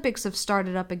 the Olympics have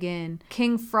started up again.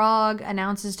 King Frog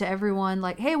announces to everyone,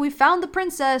 like, hey, we found the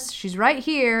princess. She's right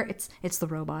here. It's the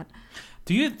robot.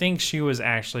 Do you think she was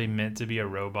actually meant to be a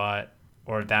robot?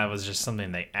 Or that was just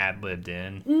something they ad-libbed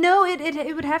in? No,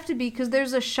 it would have to be, because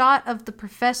there's a shot of the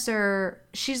professor.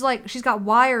 She's got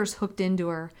wires hooked into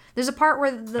her. There's a part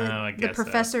where the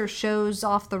professor shows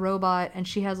off the robot, and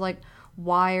she has like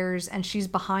wires, and she's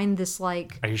behind this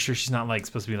like... Are you sure she's not like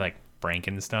supposed to be like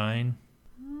Frankenstein?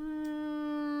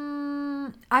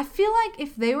 I feel like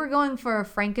if they were going for a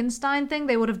Frankenstein thing,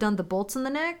 they would have done the bolts in the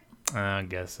neck. I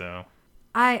guess so.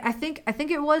 I think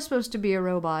it was supposed to be a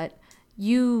robot.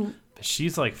 But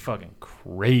she's like fucking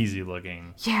crazy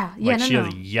looking. Yeah. Like she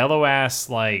has a yellow ass,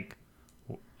 like,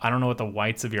 I don't know what the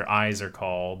whites of your eyes are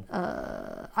called.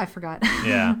 I forgot.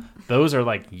 Yeah. Those are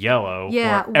like yellow.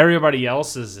 Yeah. Everybody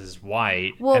else's is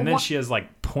white. Well, and then she has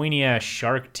like pointy ass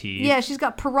shark teeth. Yeah, she's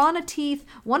got piranha teeth.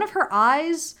 One of her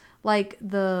eyes, like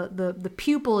the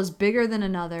pupil is bigger than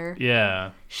another.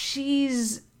 Yeah.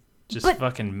 She's... Just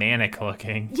fucking manic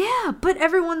looking. Yeah, but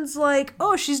everyone's like,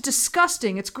 oh, she's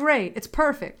disgusting. It's great. It's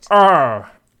perfect.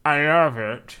 Oh, I love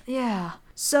it. Yeah.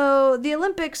 So the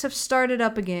Olympics have started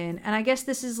up again, and I guess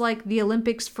this is like the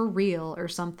Olympics for real or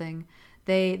something.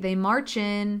 They march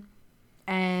in,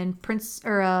 and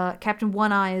Captain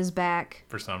One Eye is back.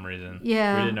 For some reason.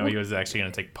 Yeah. We didn't know he was actually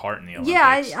going to take part in the Olympics.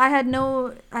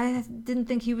 Yeah, I didn't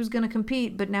think he was going to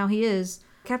compete, but now he is.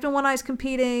 Captain One Eye's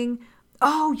competing.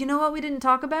 Oh, you know what we didn't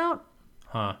talk about?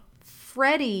 Huh.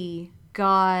 Freddy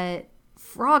got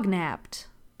frog-napped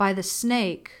by the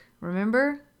snake.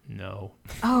 Remember? No.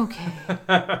 Okay.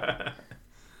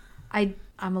 I'm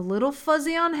a little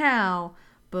fuzzy on how,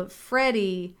 but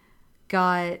Freddy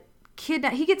got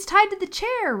kidnapped. He gets tied to the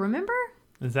chair, remember?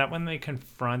 Is that when they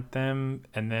confront them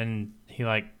and then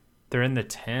they're in the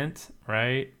tent,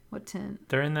 right? What tent?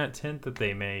 They're in that tent that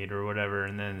they made or whatever,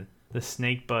 and then the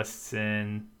snake busts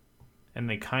in. And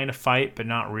they kind of fight, but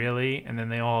not really. And then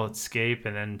they all escape,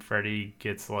 and then Freddy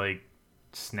gets, like,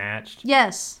 snatched.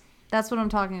 Yes. That's what I'm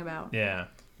talking about. Yeah.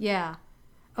 Yeah.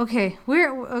 Okay.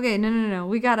 No.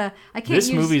 We gotta... This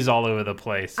movie's all over the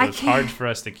place, so it's hard for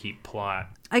us to keep plot.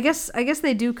 I guess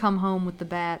they do come home with the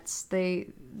bats.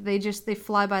 they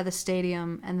fly by the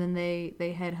stadium and then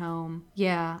they head home.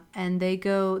 Yeah, and they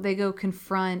go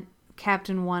confront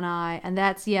Captain One Eye, and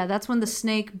that's when the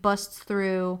snake busts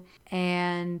through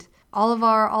and all of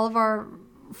our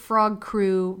frog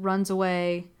crew runs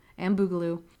away, and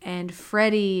Boogaloo, and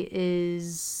Freddy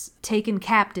is taken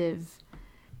captive,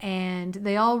 and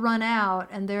they all run out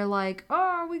and they're like,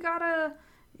 "Oh, we gotta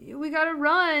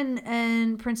run,"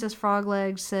 and Princess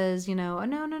Froglegs says, "Oh,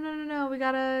 no, we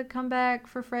gotta come back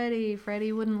for Freddy.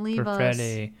 Freddy wouldn't leave us." For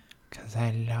Freddy, 'cause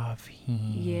I love him.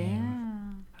 Yeah.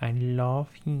 I love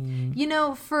him.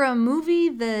 For a movie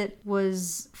that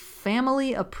was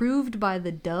family approved by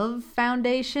the Dove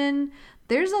Foundation,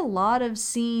 there's a lot of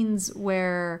scenes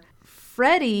where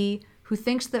Freddy, who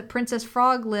thinks that Princess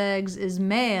Froglegs is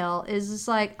male, is just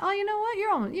like, "Oh, you know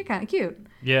what? You're kind of cute."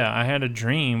 Yeah, I had a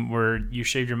dream where you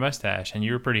shaved your mustache and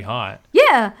you were pretty hot.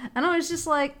 Yeah, and I was just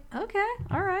like, okay,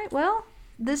 all right, well,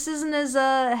 this isn't as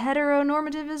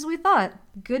heteronormative as we thought.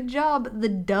 Good job, the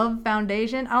Dove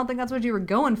Foundation. I don't think that's what you were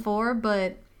going for,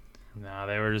 but... No,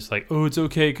 they were just like, "Oh, it's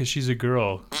okay because she's a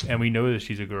girl, and we know that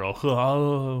she's a girl."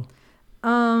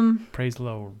 Praise the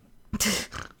Lord.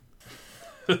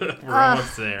 We're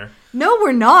almost there. No,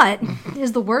 we're not,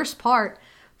 is the worst part.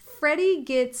 Freddy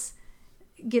gets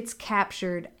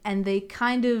captured, and they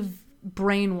kind of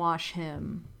brainwash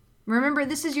him. Remember,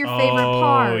 this is your favorite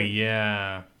part. Oh,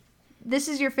 yeah. This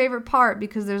is your favorite part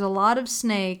because there's a lot of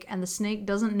snake, and the snake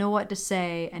doesn't know what to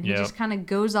say, and he just kind of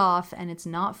goes off, and it's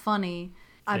not funny.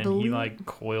 I believe he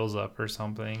coils up or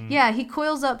something. Yeah, he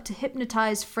coils up to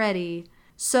hypnotize Freddy.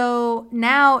 So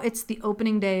now it's the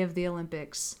opening day of the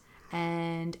Olympics,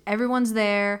 and everyone's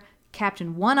there.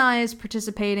 Captain One Eye is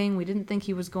participating. We didn't think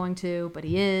he was going to, but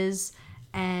he is.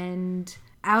 And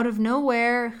out of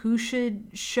nowhere, who should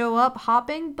show up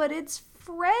hopping? But it's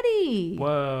Freddy.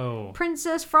 Whoa.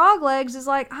 Princess Froglegs is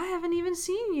like, "I haven't even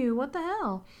seen you. What the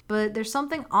hell?" But there's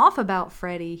something off about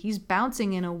Freddy. He's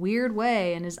bouncing in a weird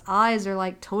way, and his eyes are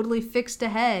like totally fixed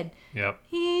ahead. Yep.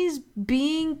 He's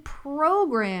being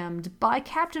programmed by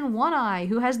Captain One Eye,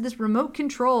 who has this remote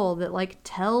control that like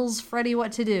tells Freddy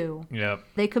what to do. Yep.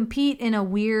 They compete in a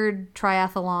weird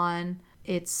triathlon.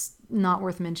 It's not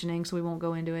worth mentioning, so we won't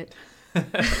go into it.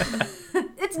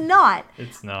 It's not.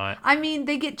 It's not. I mean,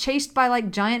 they get chased by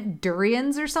like giant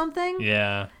durians or something.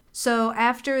 Yeah. So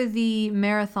after the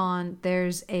marathon,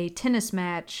 there's a tennis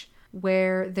match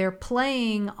where they're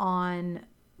playing on,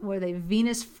 what are they,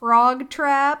 Venus frog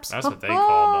traps? That's what they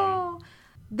call them.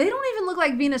 They don't even look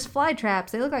like Venus fly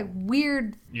traps. They look like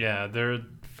weird... Yeah, they're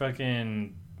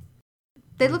fucking...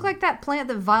 They look like that plant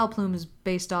that Vileplume is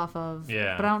based off of.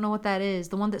 Yeah. But I don't know what that is.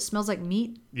 The one that smells like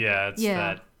meat? Yeah, it's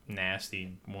that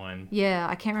nasty one. Yeah,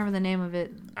 I can't remember the name of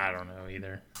it. I don't know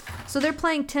either. So they're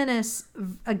playing tennis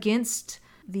against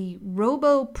the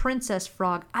Robo Princess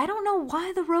Frog. I don't know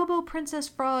why the Robo Princess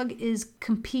Frog is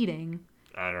competing.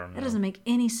 I don't know. That doesn't make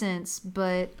any sense,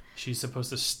 but... She's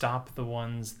supposed to stop the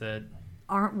ones that...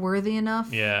 aren't worthy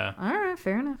enough? Yeah. All right,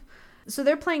 fair enough. So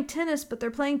they're playing tennis, but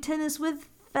they're playing tennis with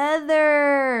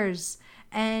feathers.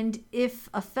 And if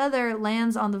a feather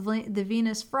lands on the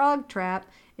Venus frog trap,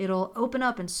 it'll open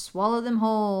up and swallow them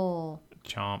whole.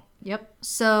 Chomp. Yep.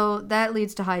 So that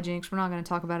leads to hijinks. We're not going to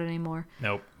talk about it anymore.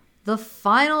 Nope. The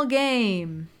final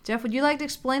game. Jeff, would you like to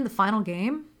explain the final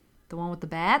game? The one with the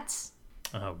bats?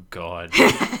 Oh, God.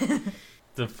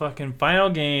 The fucking final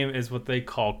game is what they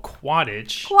call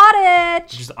Quidditch.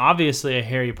 Quidditch! Which is obviously a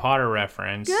Harry Potter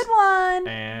reference. Good one!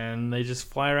 And they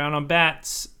just fly around on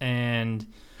bats and...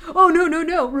 Oh,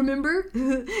 no. Remember?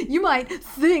 You might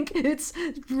think it's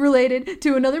related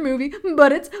to another movie,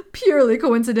 but it's purely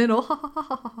coincidental.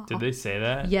 Did they say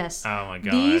that? Yes. Oh, my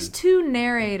God. These two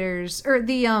narrators, or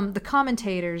the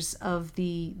commentators of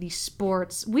the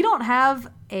sports, we don't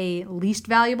have a least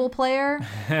valuable player,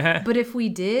 but if we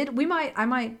did, I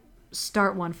might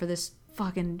start one for this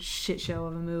fucking shit show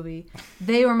of a movie.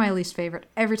 They were my least favorite.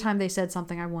 Every time they said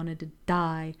something, I wanted to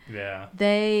die. Yeah.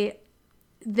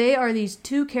 They are these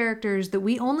two characters that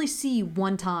we only see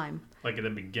one time. Like at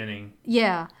the beginning.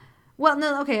 Yeah. Well,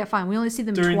 no, okay, fine. We only see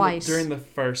them twice. During the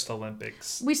first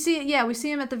Olympics. We see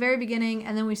him at the very beginning,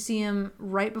 and then we see him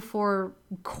right before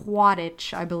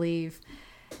Quidditch, I believe.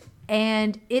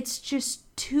 And it's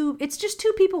just two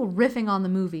people riffing on the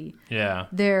movie. Yeah.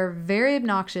 They're very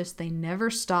obnoxious. They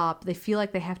never stop. They feel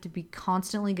like they have to be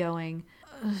constantly going.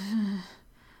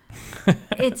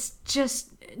 It's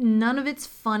just, none of it's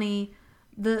funny.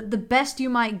 The best you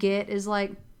might get is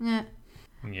like, eh.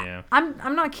 Yeah.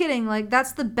 I'm not kidding. Like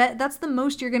that's the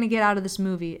most you're gonna get out of this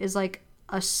movie is like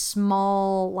a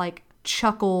small like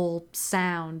chuckle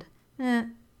sound. Eh.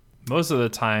 Most of the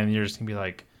time you're just gonna be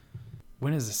like,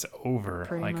 when is this over?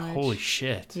 Pretty like, much. holy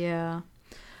shit. Yeah.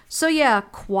 So yeah,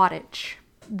 Quidditch.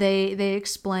 They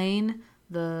explain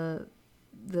the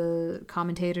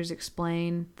commentators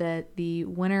explain that the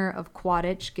winner of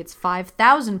Quidditch gets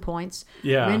 5,000 points,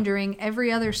 rendering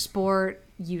every other sport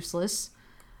useless.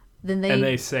 Then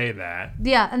they say that.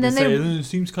 Yeah, and then they say it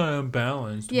seems kind of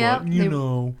unbalanced. Yeah, but, you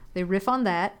know, they riff on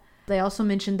that. They also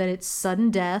mentioned that it's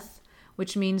sudden death,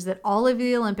 which means that all of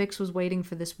the Olympics was waiting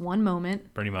for this one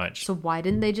moment. Pretty much. So why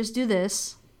didn't they just do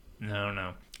this?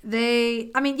 No.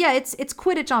 It's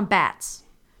Quidditch on bats.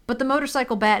 But the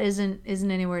motorcycle bat isn't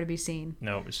anywhere to be seen.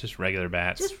 No, it's just regular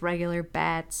bats. Just regular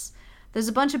bats. There's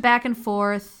a bunch of back and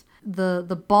forth.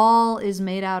 The ball is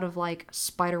made out of like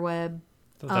spiderweb.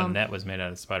 I thought the net was made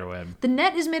out of spiderweb. The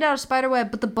net is made out of spiderweb,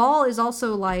 but the ball is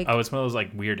also like... Oh, it's one of those like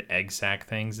weird egg sac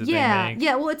things that they make?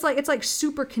 Yeah, well, it's like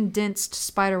super condensed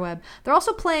spiderweb. They're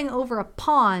also playing over a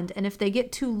pond, and if they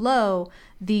get too low,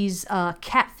 these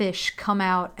catfish come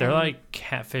out. They're like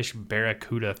catfish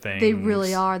barracuda things. They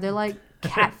really are. They're like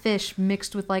catfish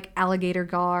mixed with like alligator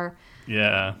gar.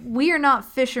 Yeah. We are not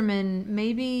fishermen.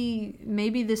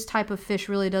 Maybe this type of fish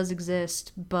really does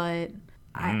exist, but...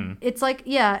 It's like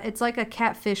a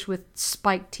catfish with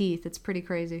spiked teeth. It's pretty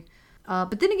crazy.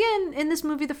 But then again, in this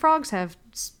movie, the frogs have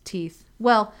teeth.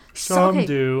 Well, some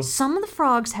do. Some of the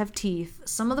frogs have teeth.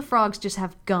 Some of the frogs just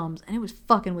have gums, and it was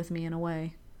fucking with me in a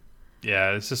way.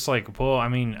 Yeah, it's just like, well, I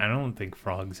mean, I don't think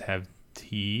frogs have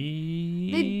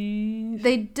teeth.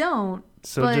 They don't.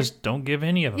 So just don't give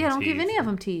any of them teeth. Yeah, don't give any of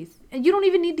them teeth. And you don't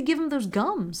even need to give them those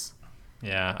gums.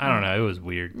 Yeah, I don't know. It was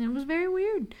weird. It was very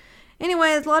weird. Anyway,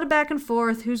 there's a lot of back and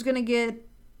forth. Who's going to get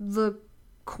the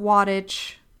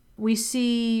Quidditch? We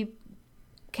see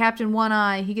Captain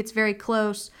One-Eye. He gets very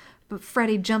close, but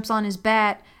Freddy jumps on his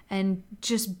bat and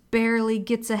just barely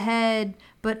gets ahead.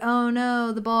 But oh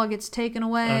no, the ball gets taken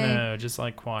away. Oh no, just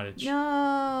like Quidditch.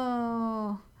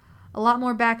 No. A lot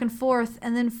more back and forth.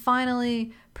 And then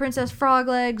finally, Princess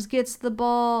Froglegs gets the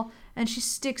ball and she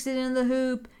sticks it in the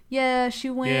hoop. Yeah,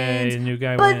 she wins. Yay, the new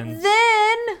guy But wins.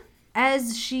 then...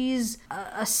 as she's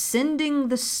ascending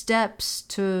the steps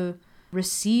to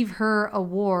receive her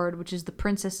award, which is the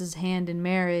princess's hand in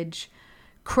marriage,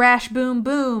 crash, boom,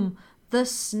 boom, the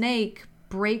snake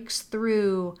breaks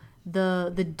through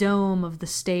the dome of the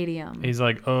stadium. He's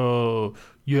like, oh,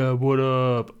 yeah, what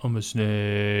up? I'm a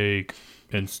snake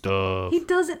and stuff. He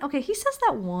doesn't... Okay, he says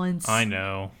that once. I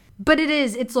know. But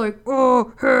it's like,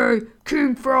 oh, hey,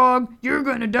 King Frog, you're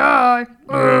gonna die.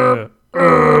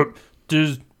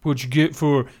 Just... what you get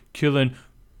for killing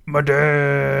my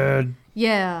dad.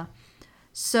 Yeah.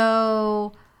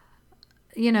 So,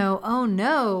 oh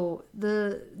no,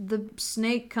 the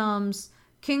snake comes.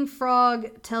 King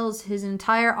Frog tells his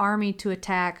entire army to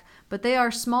attack, but they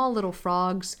are small little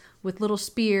frogs with little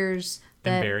spears.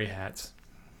 And berry hats.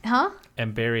 Huh?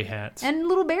 And berry hats. And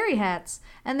little berry hats.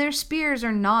 And their spears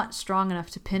are not strong enough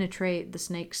to penetrate the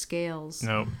snake's scales.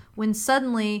 Nope. When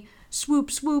suddenly, swoop,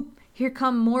 swoop, here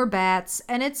come more bats,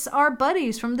 and it's our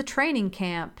buddies from the training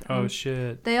camp. Oh,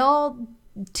 shit. They all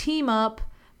team up,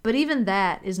 but even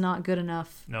that is not good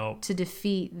enough to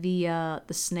defeat the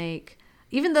snake.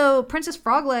 Even though Princess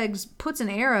Froglegs puts an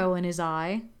arrow in his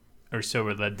eye. Or so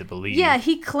we're led to believe. Yeah,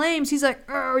 he claims, he's like,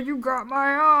 oh, you got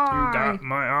my eye. You got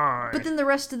my eye. But then the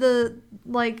rest of the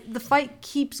fight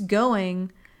keeps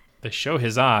going. They show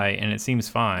his eye, and it seems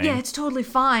fine. Yeah, it's totally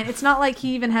fine. It's not like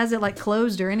he even has it,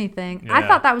 closed or anything. Yeah. I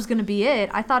thought that was going to be it.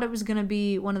 I thought it was going to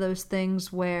be one of those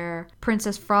things where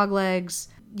Princess Froglegs,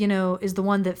 is the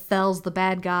one that fells the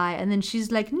bad guy, and then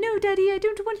she's like, no, Daddy, I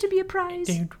don't want to be a prize.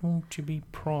 I don't want to be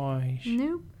prize.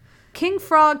 Nope. King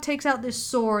Frog takes out this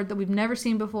sword that we've never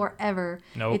seen before, ever.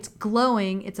 Nope. It's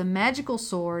glowing. It's a magical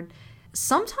sword.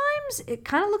 Sometimes it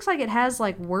kind of looks like it has,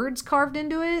 words carved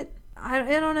into it. I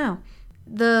don't know.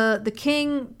 The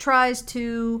king tries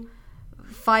to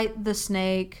fight the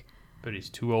snake. But he's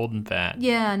too old and fat.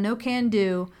 Yeah, no can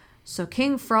do. So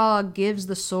King Frog gives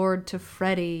the sword to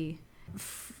Freddy.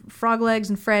 Froglegs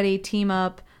and Freddy team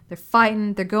up. They're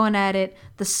fighting. They're going at it.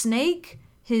 The snake,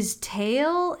 his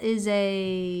tail is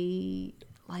a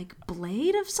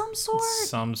blade of some sort.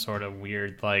 Some sort of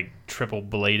weird triple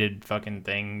bladed fucking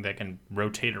thing that can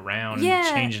rotate around Yeah.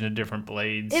 and change into different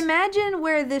blades. Imagine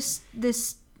where this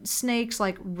snake's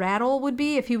rattle would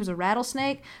be if he was a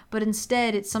rattlesnake, but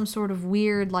instead it's some sort of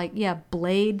weird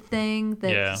blade thing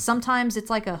that sometimes it's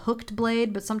like a hooked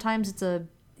blade, but sometimes it's a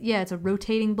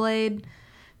rotating blade.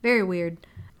 Very weird.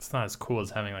 It's not as cool as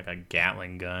having a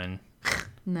Gatling gun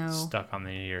No. stuck on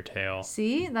the end of your tail.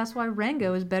 See, that's why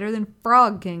Rango is better than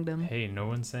Frog Kingdom. Hey, no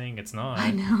one's saying it's not. I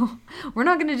know. We're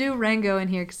not going to do Rango in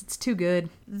here because it's too good.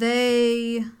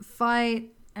 They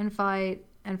fight and fight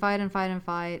and fight and fight and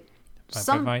fight.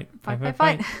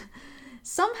 Fight.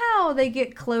 Somehow they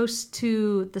get close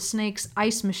to the snake's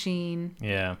ice machine.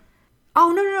 Yeah.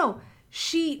 Oh, no.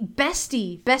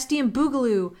 Bestie and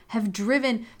Boogaloo have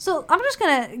driven. So I'm just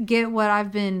going to get what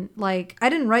I've been like. I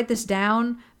didn't write this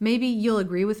down. Maybe you'll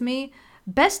agree with me.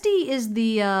 Bestie is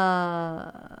the, oh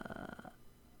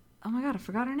my God, I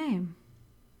forgot her name.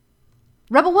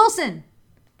 Rebel Wilson.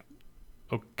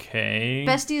 Okay.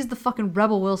 Bestie is the fucking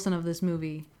Rebel Wilson of this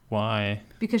movie. Why?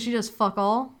 Because she does fuck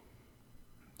all.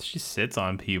 She sits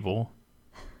on people.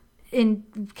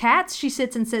 In Cats, she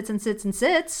sits and sits and sits and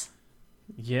sits.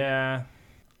 Yeah.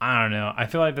 I don't know. I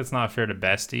feel like that's not fair to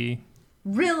Bestie.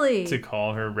 Really? To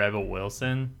call her Rebel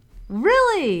Wilson.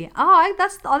 Really? Oh,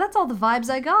 that's all the vibes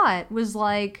I got. Was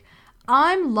like,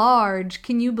 I'm large.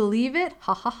 Can you believe it?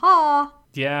 Ha ha ha.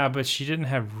 Yeah, but she didn't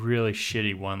have really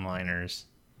shitty one-liners.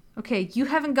 Okay, you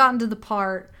haven't gotten to the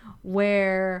part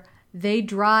where they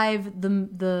drive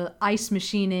the ice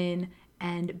machine in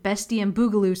and Bestie and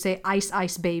Boogaloo say, ice,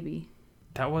 ice, baby.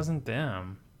 That wasn't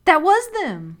them. That was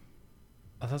them.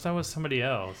 I thought that was somebody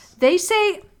else. They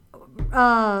say,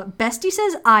 Bestie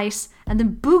says ice, and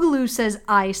then Boogaloo says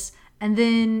ice, and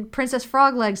then Princess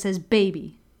Frogleg says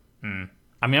baby.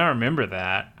 I mean, I remember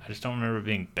that. I just don't remember it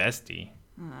being Bestie.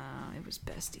 It was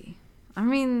Bestie. I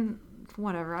mean,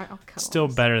 whatever. I'll cut Still all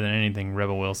this. better than anything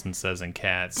Rebel Wilson says in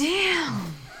Cats.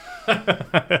 Damn.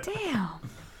 Damn.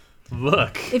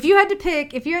 Look. If you had to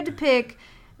pick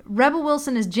Rebel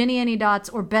Wilson as Jenny Any Dots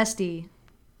or Bestie,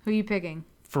 who are you picking?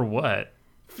 For what?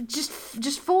 Just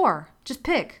four. Just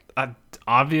pick.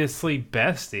 Obviously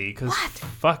Bestie, because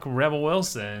fuck Rebel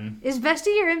Wilson. Is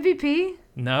Bestie your MVP?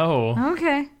 No.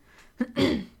 Okay.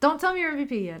 Don't tell me your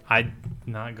MVP yet. I'm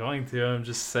not going to. I'm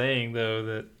just saying, though,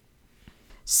 that...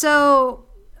 So,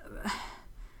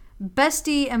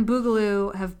 Bestie and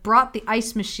Boogaloo have brought the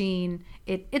ice machine.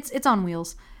 It's on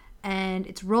wheels. And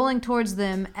it's rolling towards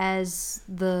them as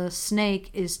the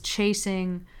snake is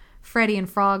chasing Freddy and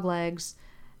Froglegs.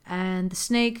 And the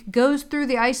snake goes through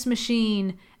the ice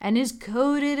machine and is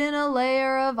coated in a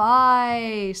layer of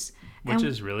ice. Which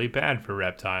is really bad for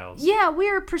reptiles. Yeah, we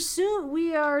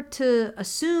are to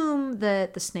assume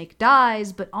that the snake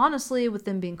dies, but honestly, with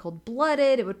them being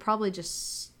cold-blooded, it would probably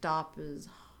just stop as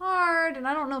hard. And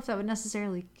I don't know if that would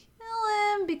necessarily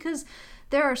kill him, because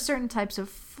there are certain types of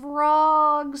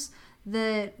frogs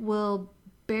that will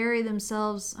bury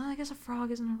themselves. Oh, I guess a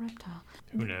frog isn't a reptile.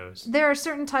 Who knows? There are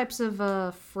certain types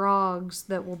of frogs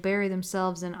that will bury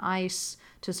themselves in ice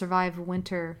to survive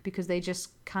winter because they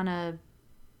just kind of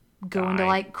go into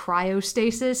like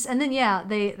cryostasis, and then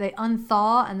they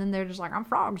unthaw, and then they're just like, I'm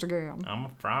frogs again. I'm a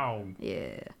frog.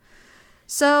 Yeah.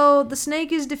 So the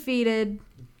snake is defeated.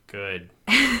 Good.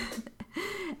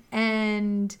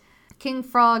 And King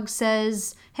Frog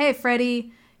says, "Hey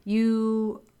Freddy,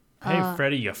 you." Hey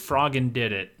Freddy, you froggin'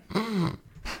 did it.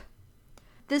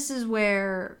 This is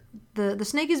where the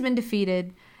snake has been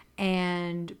defeated,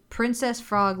 and Princess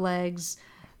Froglegs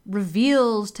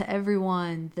reveals to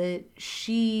everyone that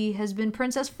she has been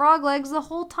Princess Froglegs the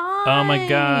whole time. Oh my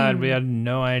god, we had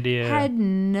no idea. Had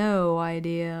no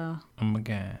idea. Oh my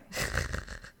god.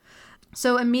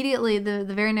 So immediately the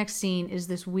very next scene is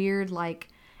this weird like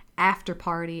after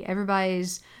party.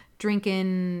 Everybody's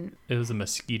drinking. It was a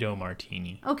mosquito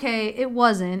martini. Okay, it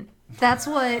wasn't. That's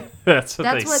what that's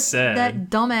what said. That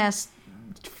dumbass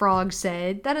frog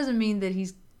said. That doesn't mean that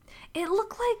he's. It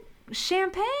looked like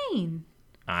champagne.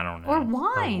 I don't know. Or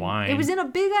wine. It was in a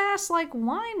big ass like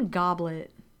wine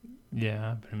goblet.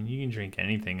 Yeah, but I mean, you can drink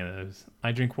anything in those.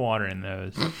 I drink water in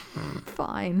those.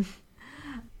 Fine.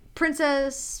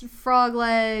 Princess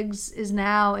Froglegs is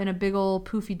now in a big old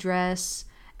poofy dress.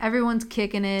 Everyone's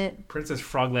kicking it. Princess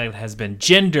Frogleg has been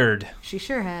gendered. She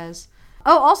sure has.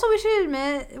 Oh, also we should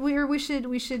admit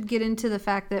we should get into the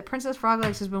fact that Princess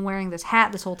Froglegs has been wearing this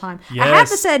hat this whole time. Yes, a hat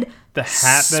that said the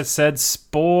hat that said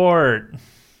sport.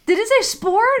 Did it say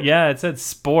sport? Yeah, it said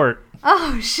sport.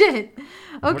 Oh shit.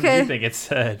 Okay. What did you think it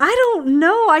said? I don't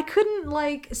know. I couldn't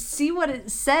like see what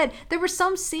it said. There were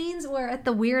some scenes where at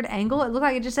the weird angle it looked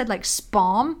like it just said like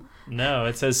spom. No,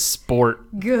 it says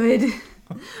sport. Good.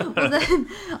 Well then,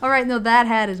 all right. No, that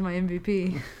hat is my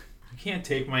MVP. You can't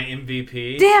take my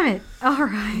MVP. Damn it! All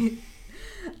right.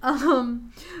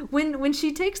 When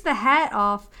she takes the hat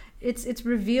off, it's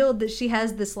revealed that she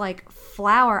has this like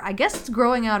flower. I guess it's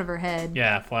growing out of her head.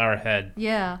 Yeah, flower head.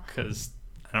 Yeah. Because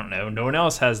I don't know, no one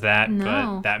else has that, No.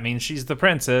 but that means she's the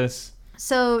princess.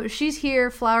 So she's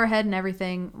here, flower head and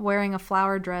everything, wearing a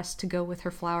flower dress to go with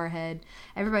her flower head.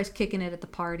 Everybody's kicking it at the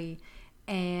party.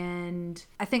 And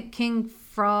I think King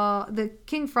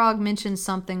Frog mentioned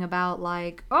something about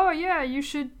like, oh yeah, you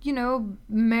should,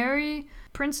 marry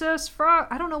Princess Frog.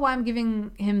 I don't know why I'm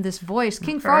giving him this voice.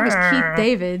 King Frog is Keith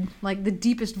David, like the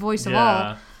deepest voice of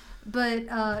all.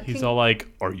 But he's all like,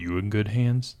 "Are you in good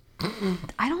hands?"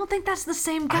 I don't think that's the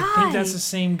same guy. I think that's the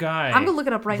same guy. I'm gonna look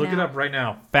it up right now. Look it up right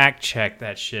now. Fact check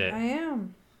that shit. I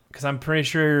am. Because I'm pretty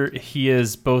sure he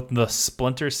is both the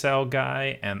Splinter Cell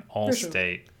guy and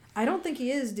Allstate. Sure. I don't think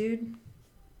he is, dude.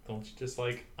 Don't you just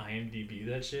like IMDb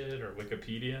that shit or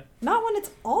Wikipedia? Not when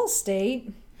it's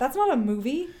Allstate. That's not a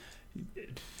movie.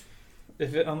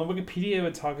 If on the Wikipedia it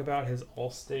would talk about his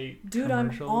Allstate dude,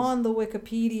 commercials. I'm on the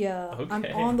Wikipedia. Okay. I'm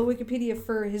on the Wikipedia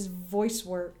for his voice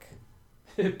work.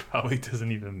 It probably doesn't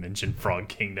even mention Frog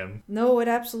Kingdom. No, it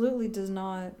absolutely does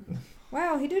not.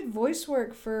 Wow, he did voice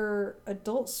work for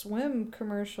Adult Swim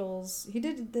commercials. He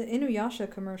did the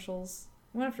Inuyasha commercials.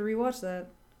 I'm gonna have to rewatch that.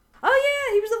 Oh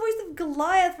yeah, he was the voice of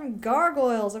Goliath from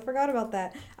Gargoyles. I forgot about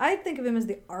that. I think of him as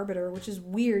the Arbiter, which is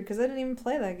weird because I didn't even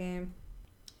play that game.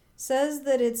 Says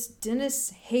that it's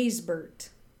Dennis Haysbert.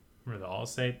 For the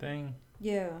Allstate thing?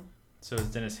 Yeah. So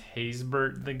is Dennis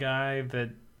Haysbert the guy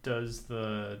that does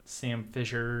the Sam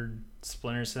Fisher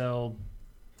Splinter Cell?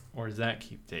 Or is that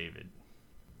Keith David?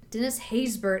 Dennis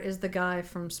Haysbert is the guy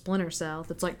from Splinter Cell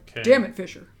that's like, okay. Damn it,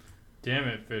 Fisher. Damn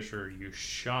it, Fisher. You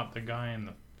shot the guy in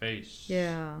the face.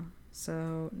 Yeah.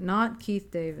 So, not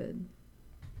Keith David.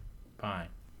 Fine.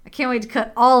 I can't wait to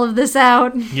cut all of this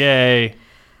out. Yay.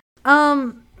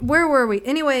 Where were we?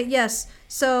 Anyway, yes.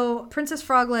 So, Princess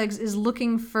Froglegs is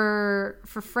looking for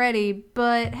Freddy,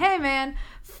 but hey, man,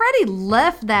 Freddy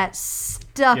left that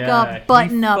stuck-up,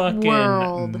 button-up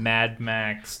world. Mad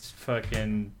Max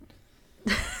fucking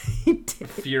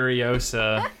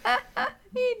Furiosa.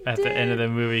 At the end of the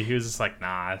movie, he was just like,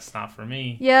 "Nah, it's not for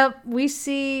me." Yep, we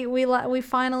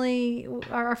finally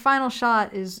our final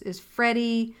shot is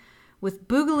Freddy with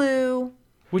Boogaloo.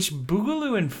 Which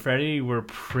Boogaloo and Freddy were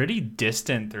pretty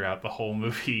distant throughout the whole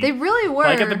movie. They really were.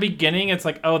 Like at the beginning, it's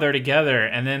like, oh, they're together,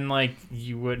 and then like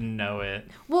you wouldn't know it.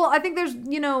 Well, I think there's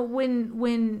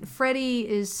when Freddy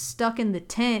is stuck in the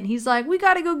tent, he's like, "We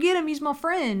gotta go get him. He's my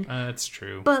friend." That's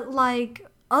true. But like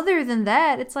other than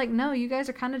that, it's like, no, you guys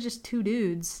are kind of just two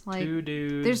dudes. Like two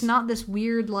dudes. There's not this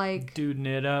weird like duding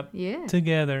it up. Yeah.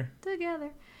 Together.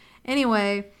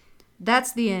 Anyway.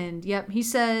 That's the end. Yep, he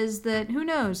says that, who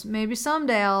knows, maybe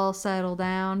someday I'll settle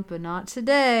down, but not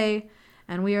today.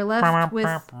 And we are left with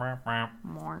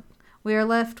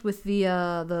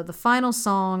the final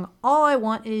song, All I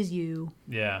Want Is You.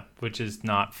 Yeah, which is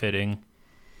not fitting.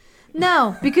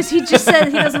 No, because he just said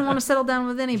he doesn't want to settle down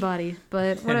with anybody,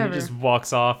 but whatever. And he just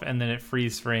walks off, and then it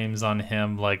freeze frames on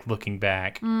him, like, looking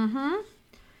back. Mm-hmm.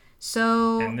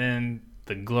 So... And then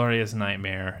the glorious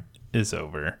nightmare is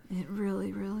over. It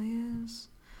really, really is.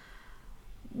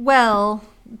 Well,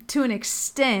 to an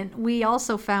extent, we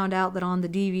also found out that on the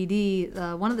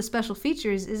DVD, one of the special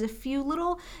features is a few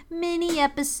little mini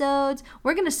episodes.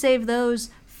 We're going to save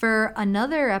those for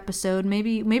another episode.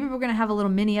 Maybe we're going to have a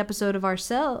little mini episode of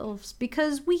ourselves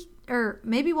because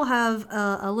maybe we'll have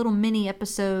a little mini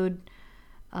episode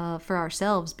for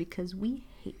ourselves because we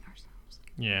hate ourselves.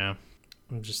 Yeah.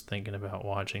 I'm just thinking about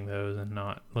watching those and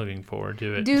not looking forward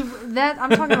to it. Dude, that I'm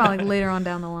talking about like later on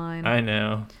down the line. I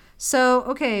know. So,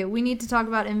 okay, we need to talk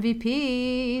about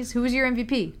MVPs. Who was your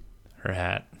MVP? Her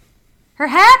hat. Her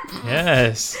hat?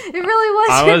 Yes. It really was.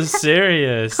 I was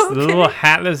serious. Okay. The little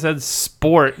hat that said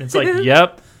sport. It's like,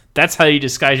 yep, that's how you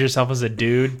disguise yourself as a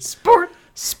dude.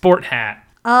 Sport hat.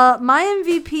 My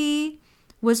MVP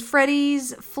was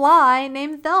Freddy's fly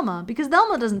named Thelma because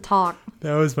Thelma doesn't talk.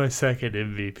 That was my second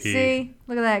MVP. See?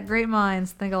 Look at that. Great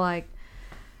minds think alike.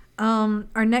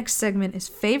 Our next segment is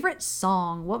favorite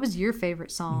song. What was your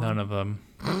favorite song? None of them.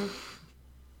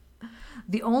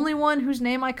 The only one whose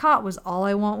name I caught was All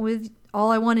I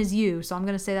Want Is You, so I'm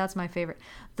going to say that's my favorite.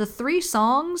 The 3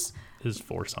 songs... There's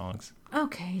 4 songs.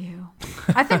 Okay, you.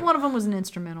 I think one of them was an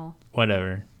instrumental.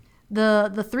 Whatever.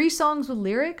 The 3 songs with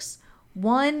lyrics...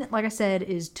 One, like I said,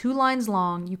 is 2 lines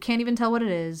long. You can't even tell what it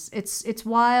is. It's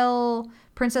while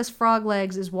Princess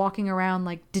Froglegs is walking around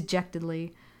like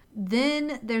dejectedly.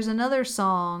 Then there's another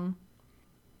song.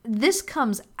 This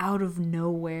comes out of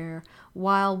nowhere.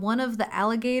 While one of the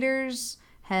alligators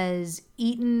has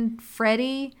eaten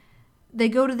Freddy, they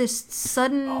go to this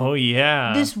sudden... Oh,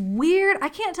 yeah. This weird... I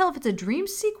can't tell if it's a dream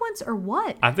sequence or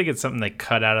what. I think it's something they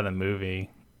cut out of the movie.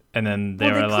 And then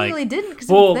they were like... Well, they clearly didn't because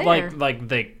it was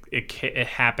there. It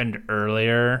happened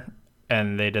earlier,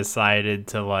 and they decided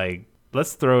to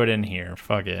let's throw it in here.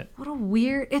 Fuck it. What a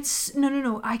weird... It's...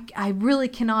 No. I really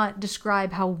cannot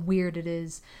describe how weird it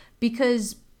is.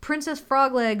 Because Princess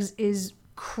Froglegs is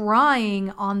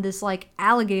crying on this like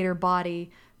alligator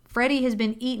body. Freddy has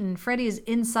been eaten. Freddy is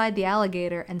inside the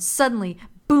alligator, and suddenly,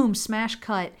 boom, smash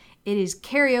cut. It is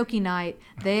karaoke night.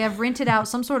 They have rented out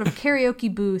some sort of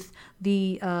karaoke booth.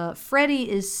 The Freddy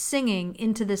is singing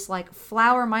into this like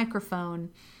flower microphone,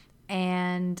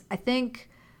 and I think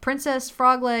Princess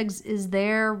Froglegs is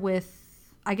there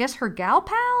with, I guess, her gal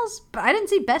pals, but I didn't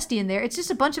see Bestie in there. It's just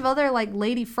a bunch of other like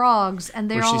lady frogs, and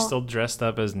they're Was she still dressed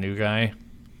up as New Guy?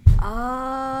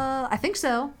 I think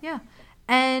so. Yeah.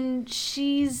 And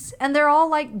they're all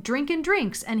like drinking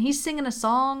drinks, and he's singing a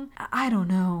song. I don't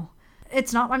know.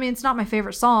 It's not my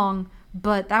favorite song,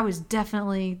 but that was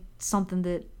definitely something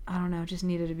that, I don't know, just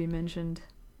needed to be mentioned.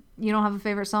 You don't have a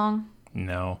favorite song?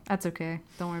 No. That's okay.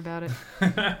 Don't worry about it.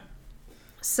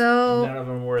 So none of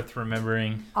them worth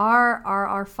remembering.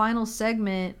 Our final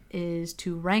segment is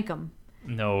to rank them.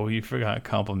 No, you forgot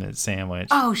compliment sandwich.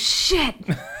 Oh shit!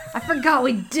 I forgot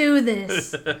we do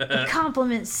this. A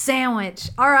compliment sandwich.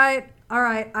 All right.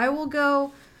 I will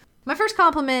go. My first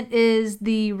compliment is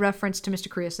the reference to Mr.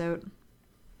 Creosote.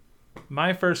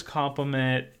 My first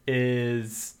compliment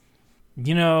is,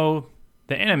 the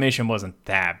animation wasn't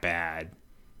that bad.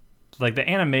 Like, the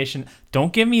animation,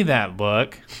 don't give me that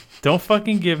look. Don't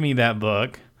fucking give me that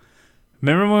look.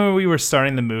 Remember when we were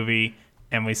starting the movie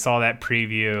and we saw that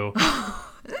preview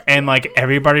and like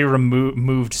everybody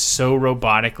moved so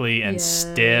robotically and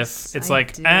stiff? It's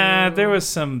there was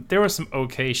some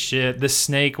okay shit. The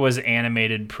snake was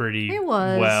animated pretty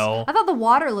well. I thought the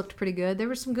water looked pretty good. There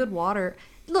was some good water.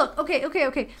 Look,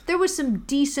 okay. There was some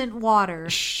decent water.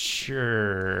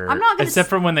 Sure. I'm not gonna except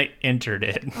for when they entered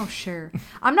it. Oh, sure.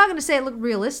 I'm not going to say it looked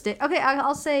realistic. Okay,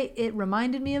 I'll say it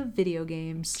reminded me of video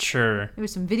games. Sure. It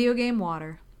was some video game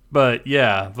water. But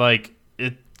yeah, like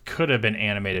it could have been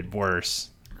animated worse.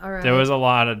 All right. There was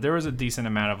a decent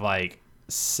amount of like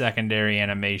secondary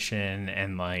animation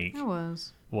and like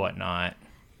whatnot.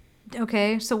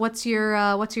 Okay, so what's your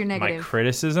negative? My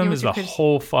criticism is the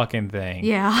whole fucking thing.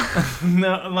 Yeah.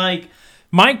 No, like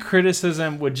my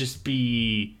criticism would just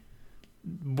be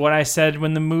what I said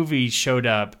when the movie showed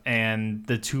up and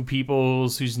the two people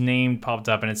whose name popped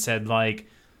up and it said like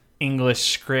English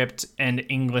script and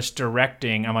English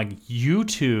directing. I'm like, you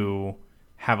two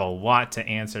have a lot to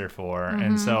answer for. Mm-hmm.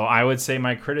 And so I would say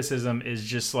my criticism is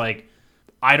just like,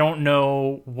 I don't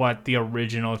know what the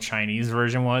original Chinese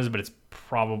version was, but it's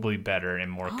probably better and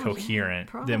more coherent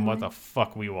than what the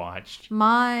fuck we watched.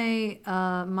 My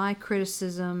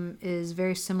criticism is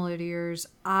very similar to yours.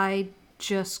 I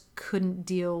just couldn't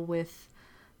deal with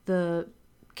the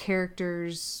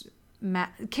characters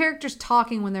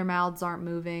talking when their mouths aren't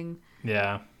moving.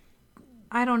 Yeah.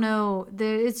 I don't know.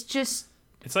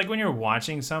 It's like when you're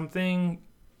watching something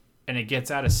and it gets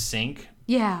out of sync.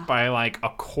 Yeah. By like a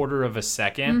quarter of a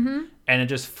second, and it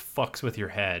just fucks with your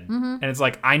head. And it's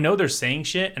like, I know they're saying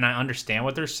shit and I understand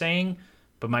what they're saying,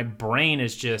 but my brain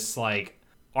is just like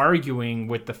arguing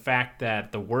with the fact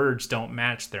that the words don't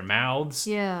match their mouths.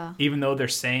 Yeah. Even though they're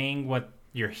saying what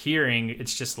you're hearing,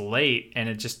 it's just late and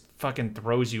it just fucking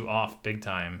throws you off big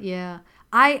time. Yeah.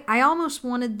 I almost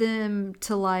wanted them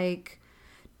to like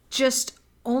just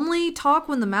only talk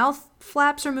when the mouth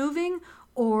flaps are moving,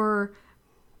 or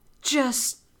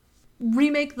just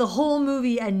remake the whole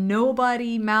movie and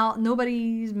nobody's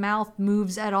mouth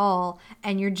moves at all,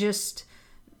 and you're just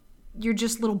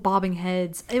little bobbing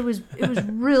heads. It was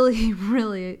really,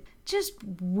 really just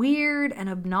weird and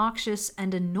obnoxious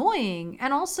and annoying.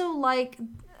 And also, like,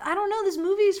 I don't know, this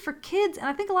movie is for kids, and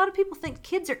I think a lot of people think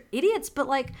kids are idiots, but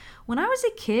like when I was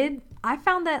a kid, I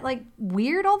found that like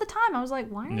weird all the time. I was like,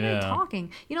 why are they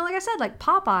talking? You know, like I said, like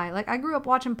Popeye. Like I grew up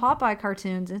watching Popeye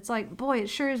cartoons, and it's like, boy, it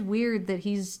sure is weird that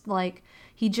he's like,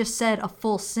 he just said a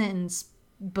full sentence,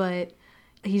 but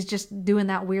he's just doing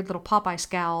that weird little Popeye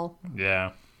scowl.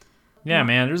 Yeah. Yeah,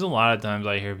 man, there's a lot of times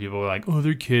I hear people like, oh,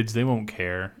 they're kids, they won't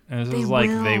care. And it's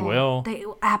like, they will. They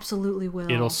absolutely will.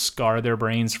 It'll scar their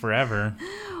brains forever.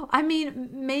 I mean,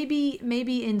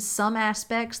 maybe in some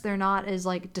aspects they're not as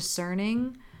like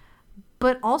discerning,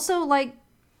 but also like,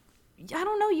 I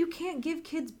don't know, you can't give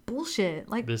kids bullshit.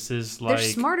 Like, this is like, they're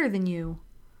smarter than you,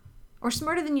 or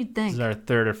smarter than you'd think. This is our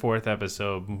third or fourth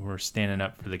episode. We're standing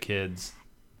up for the kids.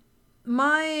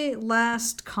 My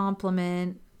last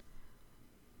compliment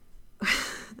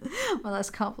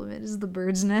is the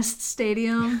Bird's Nest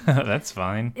Stadium. That's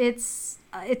fine. It's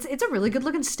a really good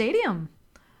looking stadium.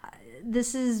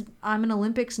 I'm an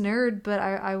Olympics nerd, but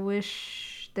I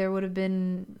wish there would have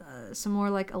been some more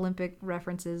like Olympic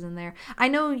references in there. I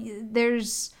know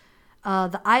there's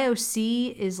the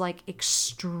IOC is like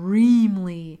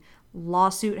extremely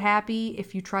lawsuit happy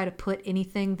if you try to put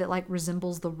anything that like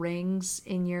resembles the rings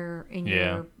in your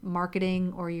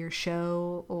marketing or your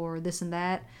show or this and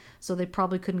that. So they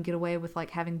probably couldn't get away with like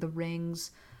having the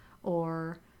rings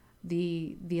or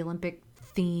the Olympic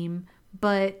theme.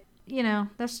 But you know,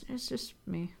 it's just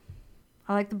me.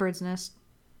 I like the bird's nest.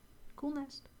 Cool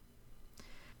nest.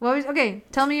 Okay,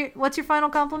 tell me, what's your final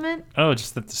compliment? Oh,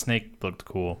 just that the snake looked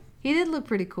cool. He did look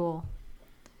pretty cool.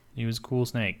 He was a cool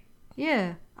snake.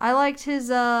 Yeah. I liked his,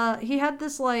 he had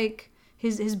this, like,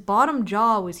 his bottom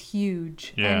jaw was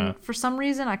huge. Yeah. And for some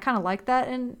reason, I kind of like that.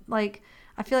 And, like,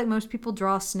 I feel like most people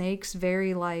draw snakes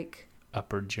very, like...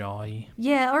 upper jaw-y.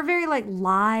 Yeah, or very, like,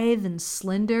 lithe and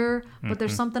slender. But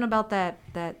there's something about that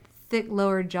thick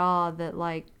lower jaw that,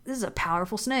 like, this is a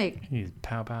powerful snake. He's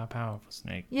a powerful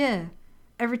snake. Yeah.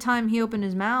 Every time he opened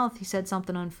his mouth, he said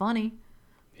something unfunny.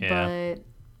 Yeah. But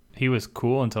he was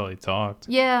cool until he talked.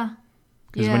 yeah.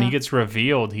 Because when he gets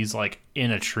revealed, he's like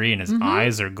in a tree and his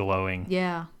eyes are glowing.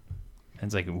 Yeah. And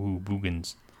it's like, ooh,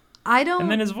 boogans. And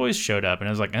then his voice showed up and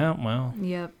I was like, oh, well.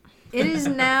 Yep. It is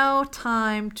now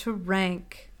time to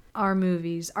rank our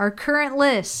movies. Our current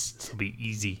list. It'll be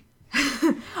easy.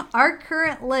 Our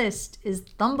current list is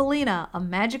Thumbelina, A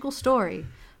Magical Story,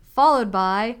 followed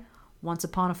by Once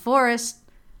Upon a Forest.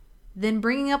 Then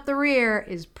bringing up the rear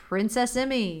is Princess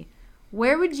Emmy.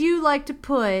 Where would you like to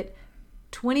put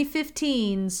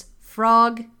 2015's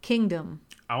Frog Kingdom?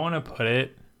 I want to put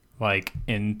it like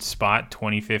in spot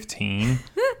 2015.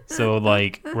 So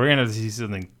like we're gonna see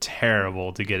something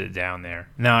terrible to get it down there.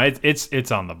 No,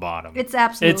 it's on the bottom. It's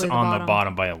absolutely it's the on bottom. the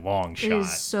bottom by a long shot. It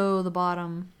is so the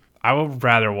bottom. I would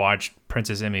rather watch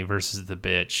Princess Emmy versus the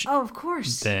Bitch. Oh, of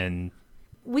course. Than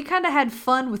we kind of had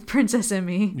fun with Princess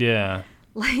Emmy. Yeah.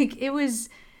 Like it was.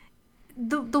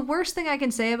 The worst thing I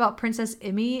can say about Princess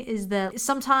Emmy is that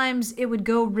sometimes it would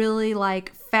go really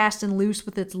like fast and loose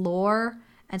with its lore,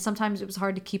 and sometimes it was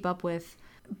hard to keep up with.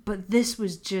 But this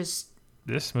was just...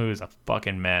 this movie is a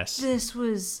fucking mess. This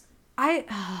was...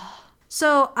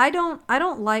 So I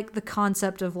don't like the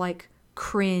concept of like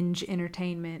cringe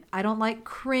entertainment. I don't like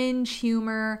cringe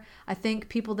humor. I think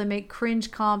people that make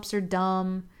cringe comps are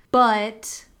dumb.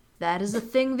 But that is a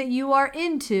thing that you are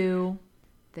into.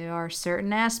 There are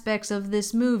certain aspects of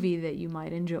this movie that you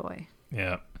might enjoy.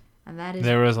 Yeah. And that is...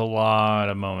 there was a lot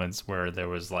of moments where there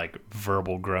was like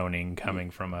verbal groaning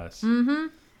coming from us. Mm-hmm.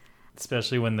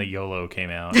 Especially when the YOLO came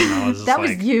out. And I was just that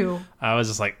like, was you. I was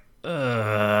just like,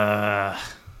 ugh.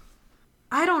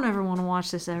 I don't ever want to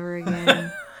watch this ever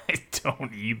again. I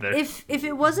don't either. If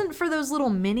it wasn't for those little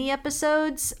mini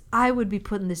episodes, I would be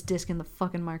putting this disc in the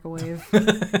fucking microwave.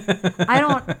 I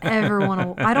don't ever want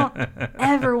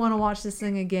to watch this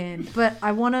thing again. But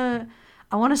I want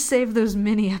to save those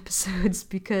mini episodes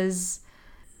because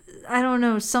I don't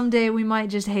know, someday we might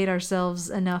just hate ourselves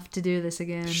enough to do this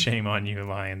again. Shame on you,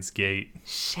 Lionsgate.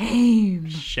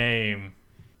 Shame.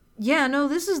 Yeah, no,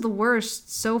 this is the worst.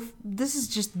 This is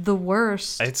just the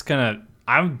worst.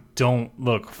 I don't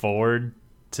look forward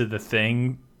to the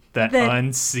thing that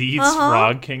unseats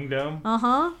Frog Kingdom.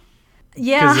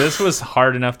 Yeah. Because this was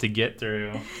hard enough to get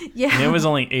through. Yeah. And it was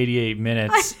only 88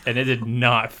 minutes, and it did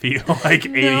not feel like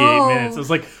 88 minutes. I was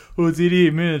like, oh, it's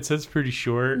 88 minutes. That's pretty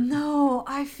short. No,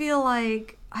 I feel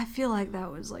like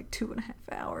that was like 2.5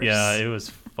 hours. Yeah, it was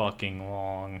fucking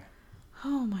long.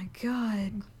 Oh my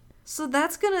god. So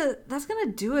that's gonna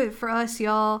do it for us,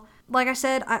 y'all. Like I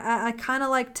said, I kind of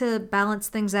like to balance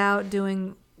things out,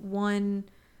 doing one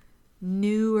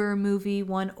newer movie,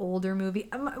 one older movie.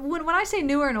 When I say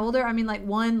newer and older, I mean like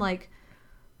one like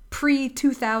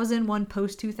pre-2000, one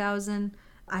post-2000.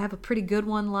 I have a pretty good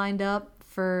one lined up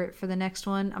for the next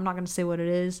one. I'm not going to say what it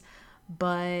is,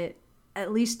 but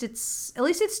at least it's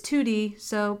 2D.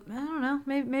 So I don't know.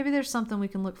 Maybe there's something we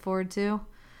can look forward to.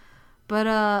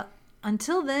 But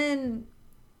until then,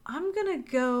 I'm gonna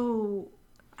go.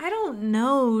 I don't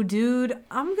know, dude.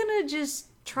 I'm gonna just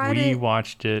try to. We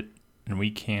watched it, and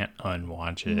we can't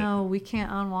unwatch it. No, we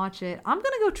can't unwatch it. I'm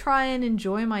gonna go try and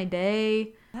enjoy my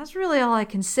day. That's really all I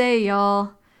can say,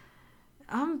 y'all.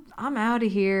 I'm out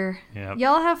of here. Yep.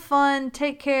 Y'all have fun.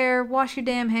 Take care. Wash your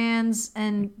damn hands,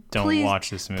 and don't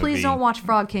watch this movie. Please don't watch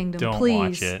Frog Kingdom. Don't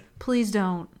please watch it. Please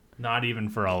don't. Not even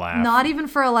for a laugh. Not even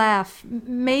for a laugh.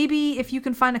 Maybe if you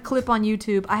can find a clip on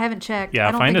YouTube. I haven't checked. Yeah,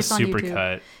 I don't find think a it's on YouTube.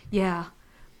 supercut. Yeah.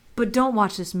 But don't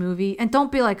watch this movie. And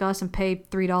don't be like us and pay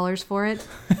 $3 for it.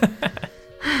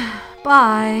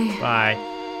 Bye.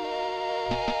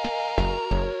 Bye.